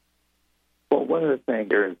 Well, one of the things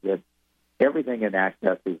here is that everything in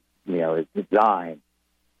Access is designed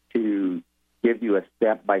to give you a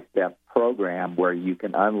step-by-step program where you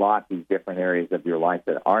can unlock these different areas of your life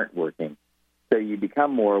that aren't working, so you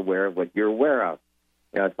become more aware of what you're aware of.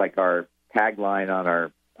 It's like our tagline on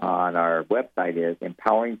our website is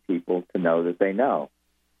empowering people to know that they know.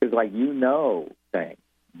 It's like things,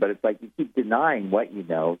 but it's like you keep denying what you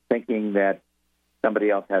know, thinking that somebody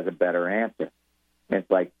else has a better answer. And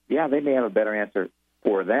it's like, yeah, they may have a better answer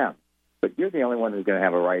for them, but you're the only one who's going to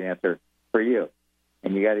have a right answer for you.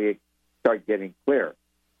 And you got to start getting clear.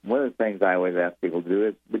 One of the things I always ask people to do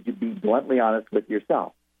is, would you be bluntly honest with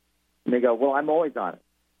yourself? And they go, well, I'm always honest.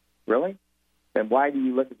 Really? Then why do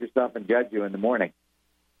you look at yourself and judge you in the morning?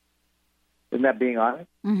 Isn't that being honest?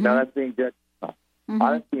 Mm-hmm. No, that's being judgmental. Mm-hmm.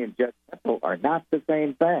 Honesty and judgmental are not the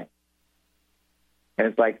same thing. And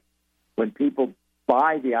it's like when people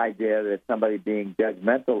buy the idea that somebody being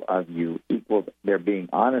judgmental of you equals they're being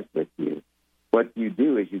honest with you, what you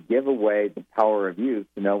do is you give away the power of you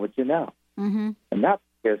to know what you know. Mm-hmm. And that's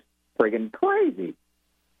just friggin' crazy.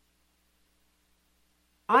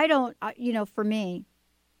 For me,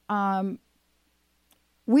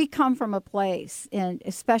 we come from a place, and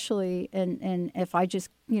especially, and if I just,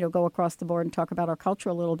 go across the board and talk about our culture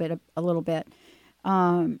a little bit,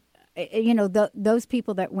 those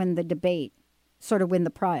people that win the debate sort of win the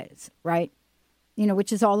prize, right?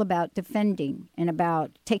 Which is all about defending and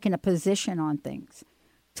about taking a position on things.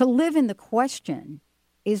 To live in the question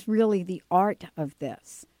is really the art of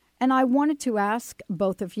this. And I wanted to ask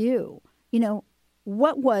both of you,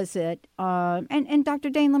 what was it, and Dr.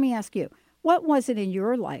 Dain, let me ask you, what was it in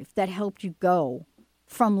your life that helped you go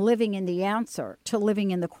from living in the answer to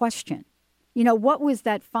living in the question? What was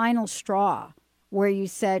that final straw where you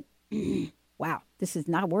said, wow, this is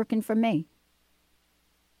not working for me?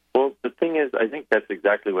 Well, the thing is, I think that's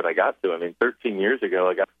exactly what I got to. I mean, 13 years ago,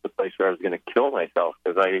 I got to the place where I was going to kill myself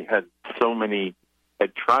because I had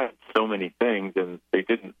tried so many things and they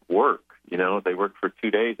didn't work. They worked for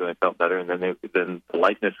 2 days and I felt better, and then the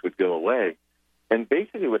lightness would go away. And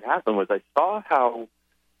basically what happened was I saw how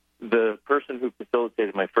the person who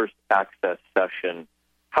facilitated my first Access session,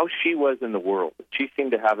 how she was in the world. She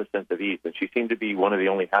seemed to have a sense of ease, and she seemed to be one of the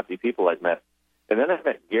only happy people I'd met. And then I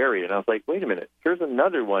met Gary, and I was like, wait a minute, here's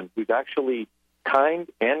another one who's actually kind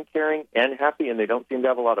and caring and happy, and they don't seem to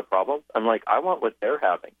have a lot of problems. I'm like, I want what they're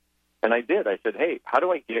having. And I did. I said, hey, how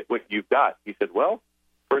do I get what you've got? He said, well,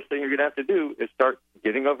 first thing you're going to have to do is start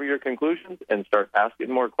getting over your conclusions and start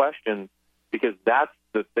asking more questions, because that's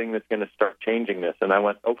the thing that's going to start changing this. And I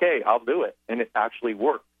went, okay, I'll do it. And it actually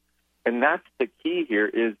worked. And that's the key here,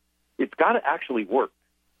 is it's got to actually work.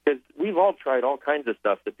 Because we've all tried all kinds of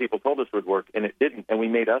stuff that people told us would work, and it didn't, and we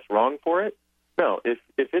made us wrong for it. No, if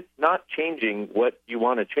it's not changing what you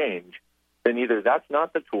want to change, then either that's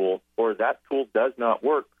not the tool or that tool does not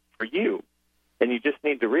work for you. And you just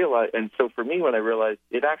need to realize. And so for me, when I realized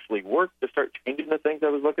it actually worked to start changing the things I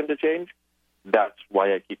was looking to change, that's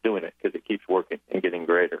why I keep doing it, because it keeps working and getting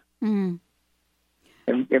greater. Mm.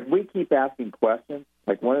 And if we keep asking questions,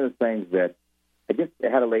 like one of the things that I just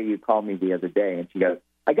had a lady who called me the other day, and she goes,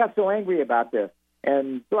 I got so angry about this,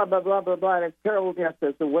 and blah, blah, blah, blah, blah, and it's terrible. I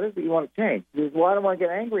said, so what is it you want to change? She says, well, I don't want to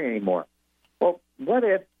get angry anymore. Well, what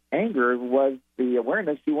if anger was the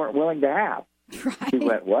awareness you weren't willing to have? Right. She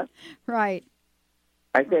went, what? Right.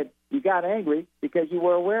 I said, you got angry because you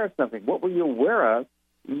were aware of something. What were you aware of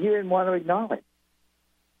you didn't want to acknowledge?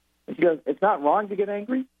 And she goes, it's not wrong to get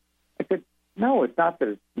angry? I said, no, it's not that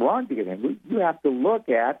it's wrong to get angry. You have to look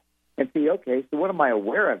at and see, okay, so what am I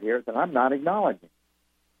aware of here that I'm not acknowledging?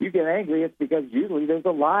 You get angry, it's because usually there's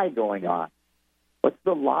a lie going on. What's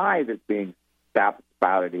the lie that's being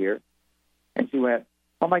spouted here? And she went,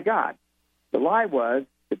 oh, my God. The lie was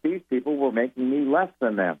that these people were making me less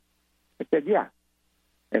than them. I said, yeah.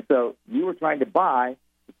 And so you were trying to buy,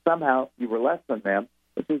 but somehow you were less than them,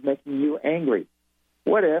 which is making you angry.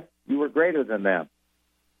 What if you were greater than them?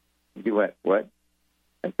 And she went, what?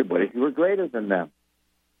 I said, what if you were greater than them?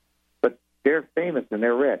 But they're famous and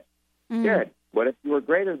they're rich. Mm-hmm. Good. What if you were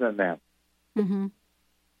greater than them? Mm-hmm.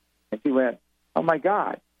 And she went, oh, my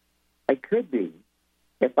God, I could be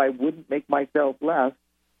if I wouldn't make myself less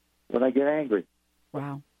when I get angry.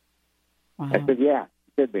 Wow. Wow. I said, yeah,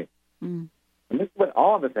 it could be. Mm. And this is what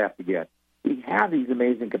all of us have to get. we have these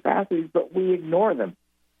amazing capacities, but we ignore them.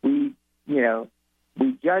 We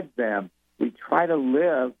judge them. We try to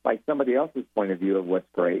live by somebody else's point of view of what's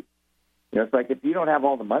great. It's like if you don't have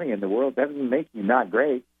all the money in the world, that doesn't make you not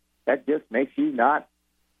great. That just makes you not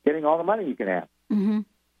getting all the money you can have.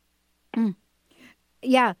 Mm-hmm.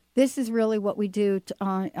 Yeah, this is really what we do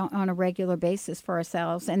on a regular basis for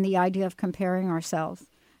ourselves, and the idea of comparing ourselves.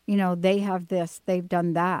 They have this, they've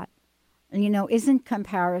done that. Isn't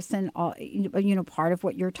comparison, part of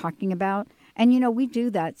what you're talking about? And, we do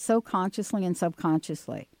that so consciously and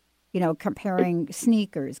subconsciously, comparing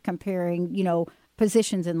sneakers, comparing,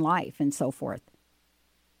 positions in life and so forth.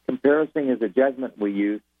 Comparison is a judgment we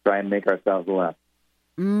use to try and make ourselves less.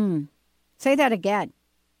 Say that again.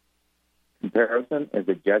 Comparison is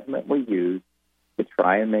a judgment we use to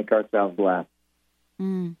try and make ourselves less.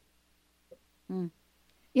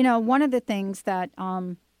 One of the things that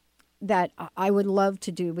that I would love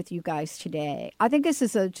to do with you guys today, I think this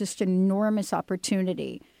is just an enormous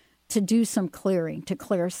opportunity to do some clearing, to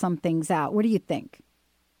clear some things out. What do you think?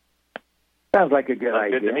 Sounds like a good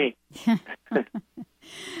idea. Good to me.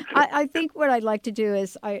 I think what I'd like to do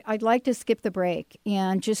is I'd like to skip the break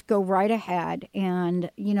and just go right ahead and,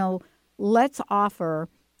 let's offer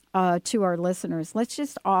to our listeners, let's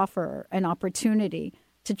just offer an opportunity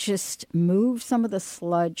to just move some of the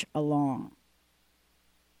sludge along.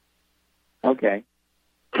 Okay.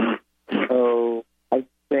 So I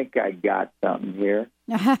think I got something here.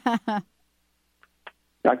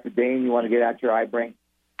 Dr. Dain, you want to get out your eye brain?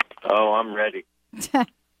 Oh, I'm ready. Okay,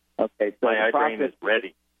 so my eye brain is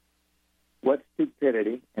ready. What's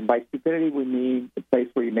stupidity? And by stupidity, we mean the place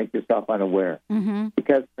where you make yourself unaware. Mm-hmm.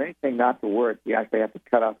 Because for anything not to work, you actually have to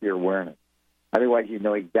cut off your awareness. Otherwise, you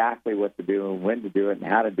know exactly what to do and when to do it and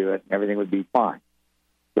how to do it, and everything would be fine.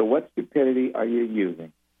 So what stupidity are you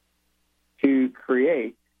using to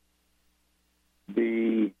create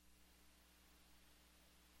the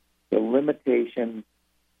limitations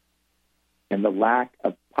and the lack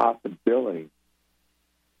of possibility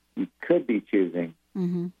you could be choosing?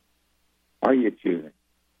 Mm-hmm. Are you choosing?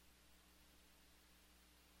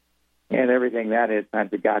 And everything that is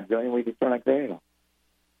times a Godzillion, we just don't like create it all.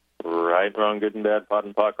 Right, wrong, good and bad, pot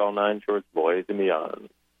and pock, all nine shorts, boys and beyond.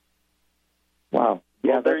 Wow.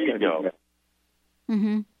 Yeah, well, there you go.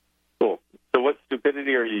 Mm-hmm. Cool. So what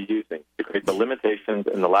stupidity are you using to create the limitations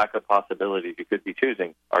and the lack of possibilities you could be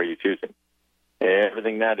choosing? Are you choosing?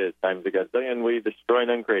 Everything that is times a Godzillion, we destroy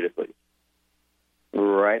none creatively.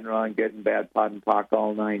 Right and wrong, good and bad, pot and pock,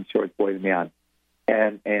 all nine shorts, boys and beyond.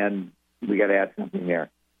 And we got to add something there.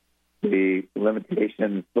 The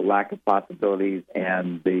limitations, the lack of possibilities,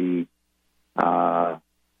 and the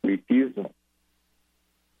refusal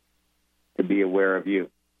to be aware of you.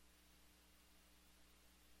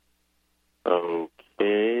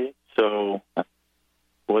 Okay, so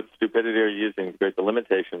what stupidity are you using to create the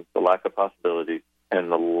limitations, the lack of possibilities, and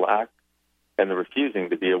the refusing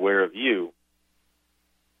to be aware of you?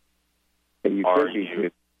 You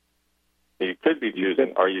could be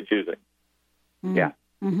choosing. Are you choosing? Mm-hmm. Yeah.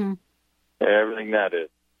 Mm-hmm. Everything that is.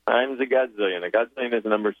 Times a Godzillion. A Godzillion is a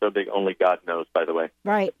number so big only God knows, by the way.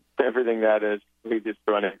 Right. Everything that is, we just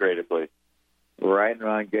run it creatively. Right and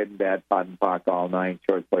wrong, good and bad, pot and pock, all nine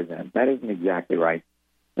shorts, boys and beyond. That isn't exactly right.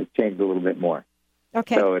 Let's change it a little bit more.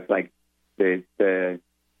 Okay. So it's like the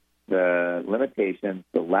limitations,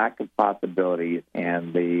 the lack of possibilities,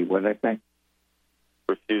 and the, what did I say?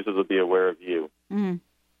 Refusal to be aware of you. Mm-hmm.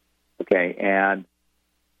 Okay, and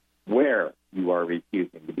where you are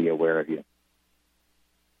refusing to be aware of you.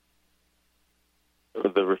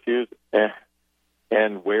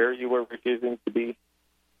 And where you are refusing to be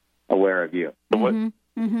aware of you. So what,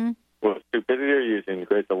 mm-hmm. what stupidity are you using to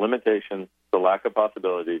create the limitations, the lack of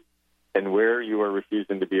possibilities, and where you are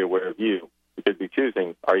refusing to be aware of you? You could be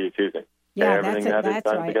choosing. Are you choosing? Yeah, everything that's that is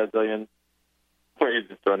times right. a Godzillion, where you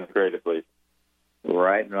just run creatively.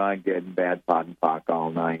 Right and wrong, good and bad, pot and pock,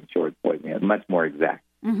 all nine shorts, boys and beyond. Much more exact.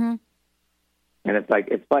 Mm-hmm. And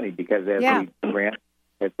it's funny because as we ran,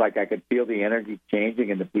 it's like I could feel the energy changing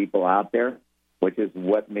in the people out there, which is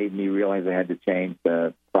what made me realize I had to change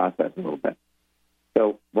the process a little bit.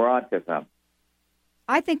 So we're on to something.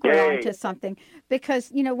 I think we're on to something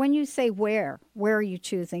because, when you say where are you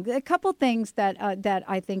choosing? A couple things that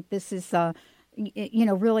I think this is,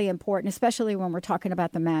 really important, especially when we're talking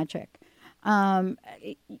about the magic. I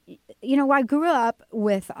grew up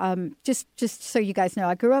with, just so you guys know,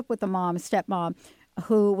 I grew up with a stepmom,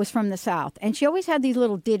 who was from the South. And she always had these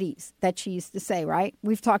little ditties that she used to say, right?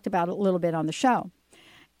 We've talked about it a little bit on the show.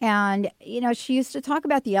 And, she used to talk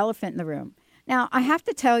about the elephant in the room. Now, I have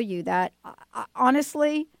to tell you that,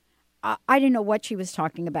 honestly, I didn't know what she was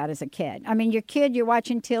talking about as a kid. I mean, you're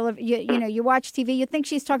watching you watch TV, you think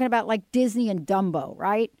she's talking about like Disney and Dumbo,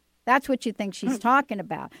 right? That's what you think she's talking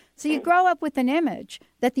about. So you grow up with an image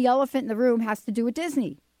that the elephant in the room has to do with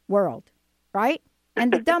Disney World, right?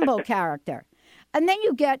 And the Dumbo character. And then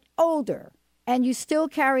you get older and you're still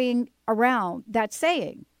carrying around that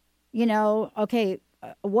saying, okay,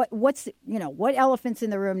 what elephant's in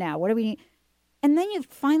the room now? What do we need? And then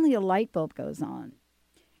finally a light bulb goes on.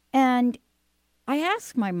 And I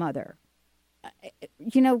asked my mother,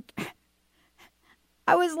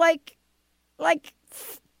 I was like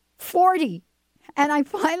 40. And I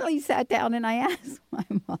finally sat down and I asked my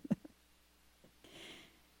mother,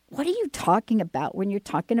 what are you talking about when you're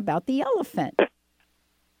talking about the elephant?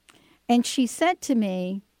 And she said to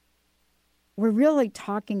me, we're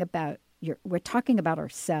talking about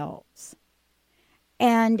ourselves.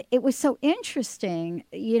 And it was so interesting,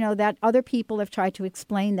 that other people have tried to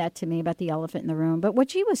explain that to me about the elephant in the room. But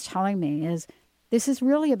what she was telling me is this is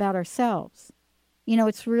really about ourselves.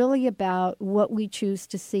 It's really about what we choose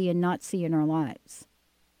to see and not see in our lives.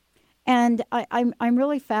 And I'm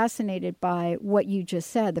really fascinated by what you just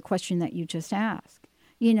said, the question that you just asked.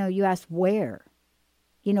 You asked where.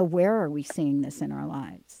 Where are we seeing this in our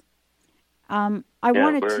lives? Where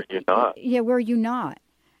are you not? Yeah, where are you not?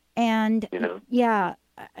 And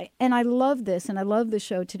and I love this, and I love the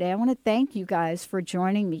show today. I want to thank you guys for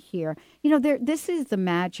joining me here. This is the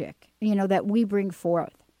magic, that we bring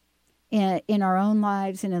forth in our own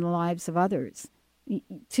lives and in the lives of others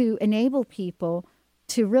to enable people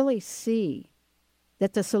to really see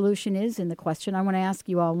that the solution is in the question. I want to ask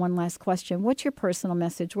you all one last question. What's your personal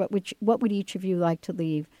message? What would each of you like to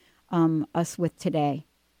leave us with today?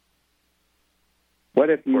 What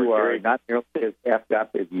if you are not nearly as effed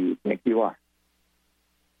up as you think you are?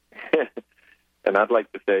 And I'd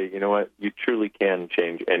like to say, you know what? You truly can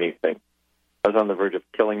change anything. I was on the verge of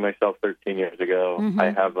killing myself 13 years ago. Mm-hmm.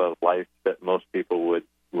 I have a life that most people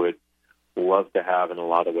would love to have in a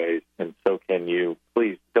lot of ways, and so can you.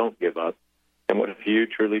 Please don't give up. And what if you,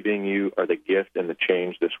 truly being you, are the gift and the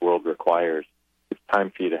change this world requires? It's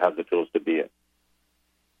time for you to have the tools to be it.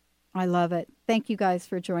 I love it. Thank you guys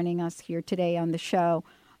for joining us here today on the show.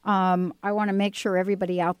 I want to make sure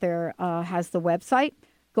everybody out there has the website.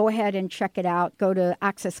 Go ahead and check it out. Go to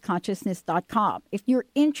accessconsciousness.com. If you're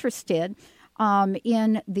interested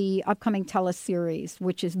in the upcoming teleseries,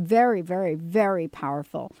 which is very, very, very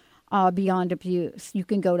powerful, Beyond Abuse, you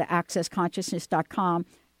can go to accessconsciousness.com,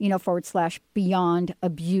 /Beyond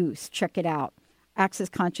Abuse. Check it out,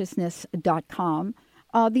 accessconsciousness.com.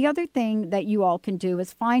 The other thing that you all can do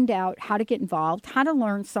is find out how to get involved, how to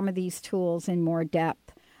learn some of these tools in more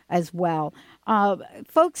depth as well.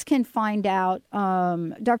 Folks can find out,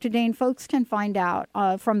 Dr. Dain, folks can find out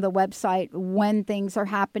from the website when things are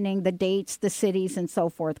happening, the dates, the cities, and so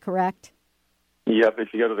forth, correct? Yep,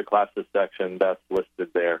 if you go to the classes section, that's listed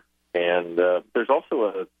there. And there's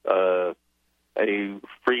also a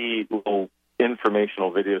free little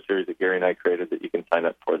informational video series that Gary and I created that you can sign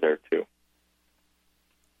up for there, too.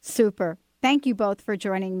 Super. Thank you both for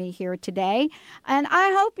joining me here today. And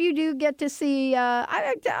I hope you do get to see,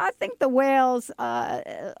 I think the whales,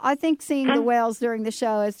 I think seeing the whales during the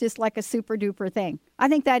show is just like a super duper thing. I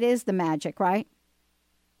think that is the magic, right?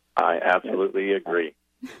 I absolutely agree.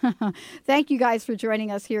 Thank you guys for joining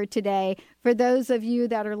us here today. For those of you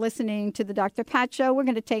that are listening to the Dr. Pat Show, we're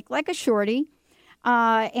going to take like a shorty.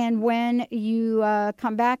 And when you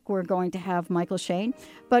come back, we're going to have Michael Shane.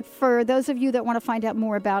 But for those of you that want to find out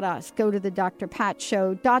more about us, go to the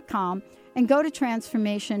drpatshow.com and go to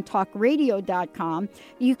transformationtalkradio.com.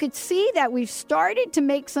 You could see that we've started to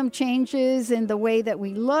make some changes in the way that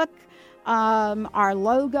we look. Our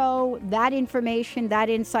logo, that information, that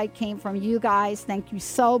insight came from you guys. Thank you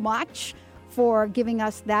so much for giving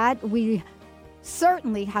us that. We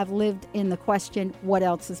certainly have lived in the question, what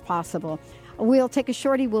else is possible? We'll take a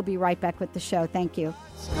shorty. We'll be right back with the show. Thank you.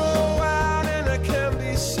 Let's go out and I can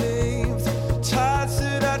be saved. Tides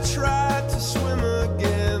that I tried to swim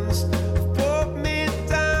against brought me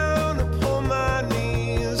down upon my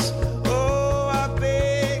knees. Oh, I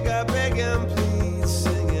beg and plead,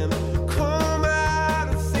 singing, come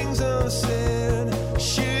out of things unsaid.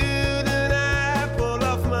 Shoot an apple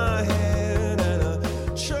off my head and a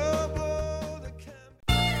trouble that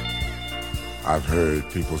I've heard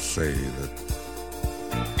people say that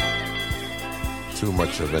too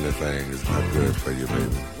much of anything is not good for you,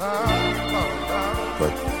 baby.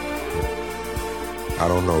 But I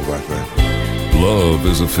don't know about that. Love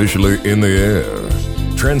is officially in the air.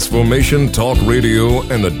 Transformation Talk Radio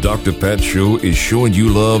and the Dr. Pat Show is showing you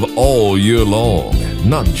love all year long,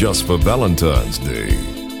 not just for Valentine's Day.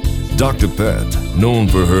 Dr. Pat, known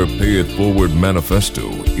for her Pay It Forward manifesto,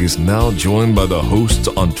 is now joined by the hosts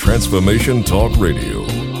on Transformation Talk Radio.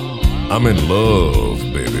 I'm in love,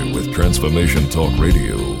 baby, with Transformation Talk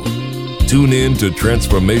Radio. Tune in to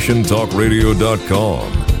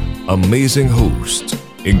TransformationTalkRadio.com. Amazing host,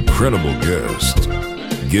 incredible guest.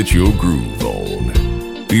 Get your groove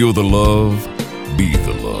on. Feel the love, be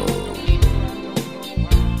the love.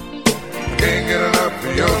 Can't get enough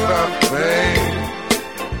of your love, babe.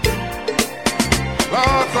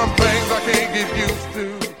 Lord, some things I can't get used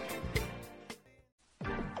to.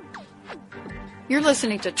 You're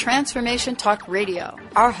listening to Transformation Talk Radio.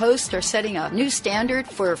 Our hosts are setting a new standard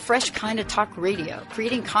for a fresh kind of talk radio,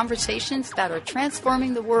 creating conversations that are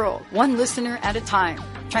transforming the world, one listener at a time.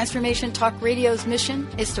 Transformation Talk Radio's mission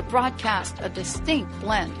is to broadcast a distinct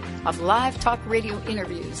blend of live talk radio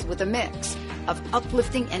interviews with a mix of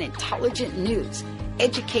uplifting and intelligent news,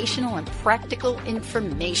 educational and practical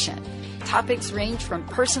information. Topics range from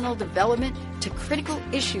personal development to critical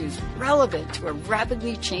issues relevant to a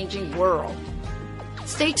rapidly changing world.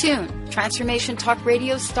 Stay tuned. Transformation Talk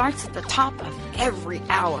Radio starts at the top of every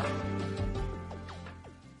hour.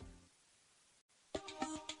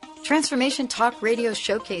 Transformation Talk Radio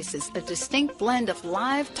showcases a distinct blend of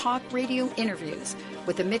live talk radio interviews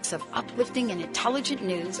with a mix of uplifting and intelligent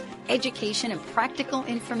news, education, and practical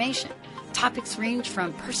information. Topics range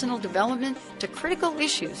from personal development to critical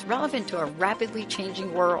issues relevant to a rapidly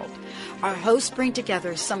changing world. Our hosts bring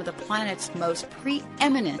together some of the planet's most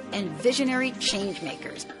preeminent and visionary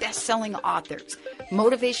changemakers, best-selling authors,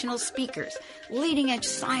 motivational speakers, leading-edge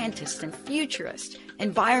scientists and futurists,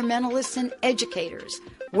 environmentalists and educators,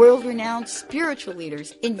 world-renowned spiritual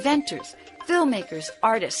leaders, inventors, filmmakers,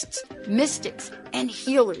 artists, mystics, and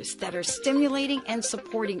healers that are stimulating and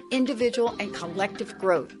supporting individual and collective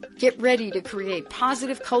growth. Get ready to create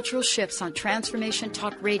positive cultural shifts on Transformation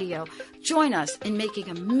Talk Radio. Join us in making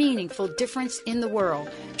a meaningful difference in the world.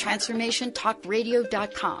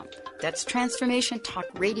 TransformationTalkRadio.com. That's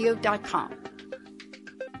TransformationTalkRadio.com.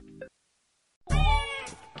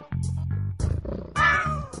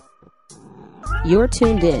 You're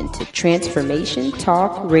tuned in to Transformation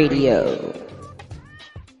Talk Radio.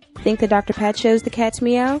 Think the Dr. Pat Show's the cat's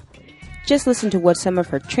meow? Just listen to what some of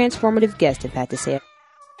her transformative guests have had to say.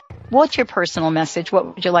 What's your personal message? What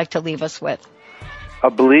would you like to leave us with?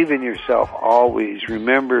 Believe in yourself always.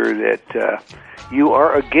 Remember that you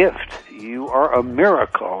are a gift. You are a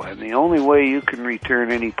miracle. And the only way you can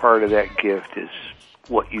return any part of that gift is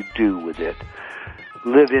what you do with it.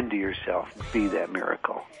 Live into yourself. Be that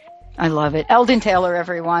miracle. I love it. Eldon Taylor,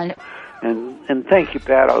 everyone. And thank you,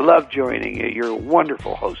 Pat. I love joining you. You're a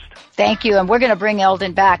wonderful host. Thank you. And we're going to bring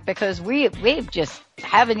Eldon back because we just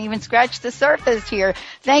haven't even scratched the surface here.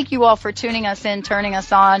 Thank you all for tuning us in, turning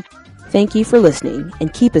us on. Thank you for listening,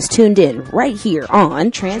 and keep us tuned in right here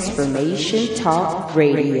on Transformation Talk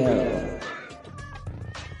Radio.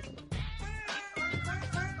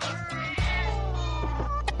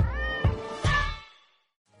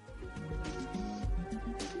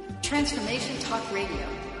 Transformation Talk Radio,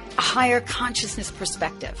 a higher consciousness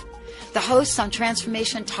perspective. The hosts on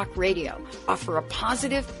Transformation Talk Radio offer a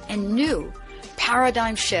positive and new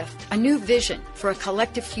paradigm shift, a new vision for a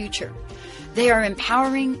collective future. They are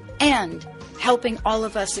empowering and helping all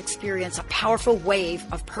of us experience a powerful wave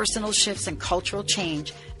of personal shifts and cultural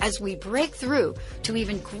change as we break through to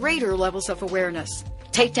even greater levels of awareness.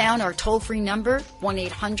 Take down our toll-free number,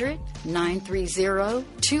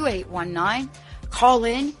 1-800-930-2819. Call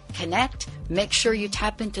in, connect, make sure you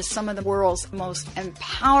tap into some of the world's most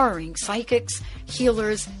empowering psychics,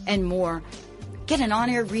 healers, and more. Get an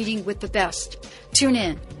on-air reading with the best. Tune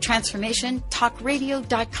in,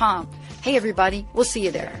 TransformationTalkRadio.com. Hey, everybody, we'll see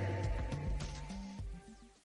you there.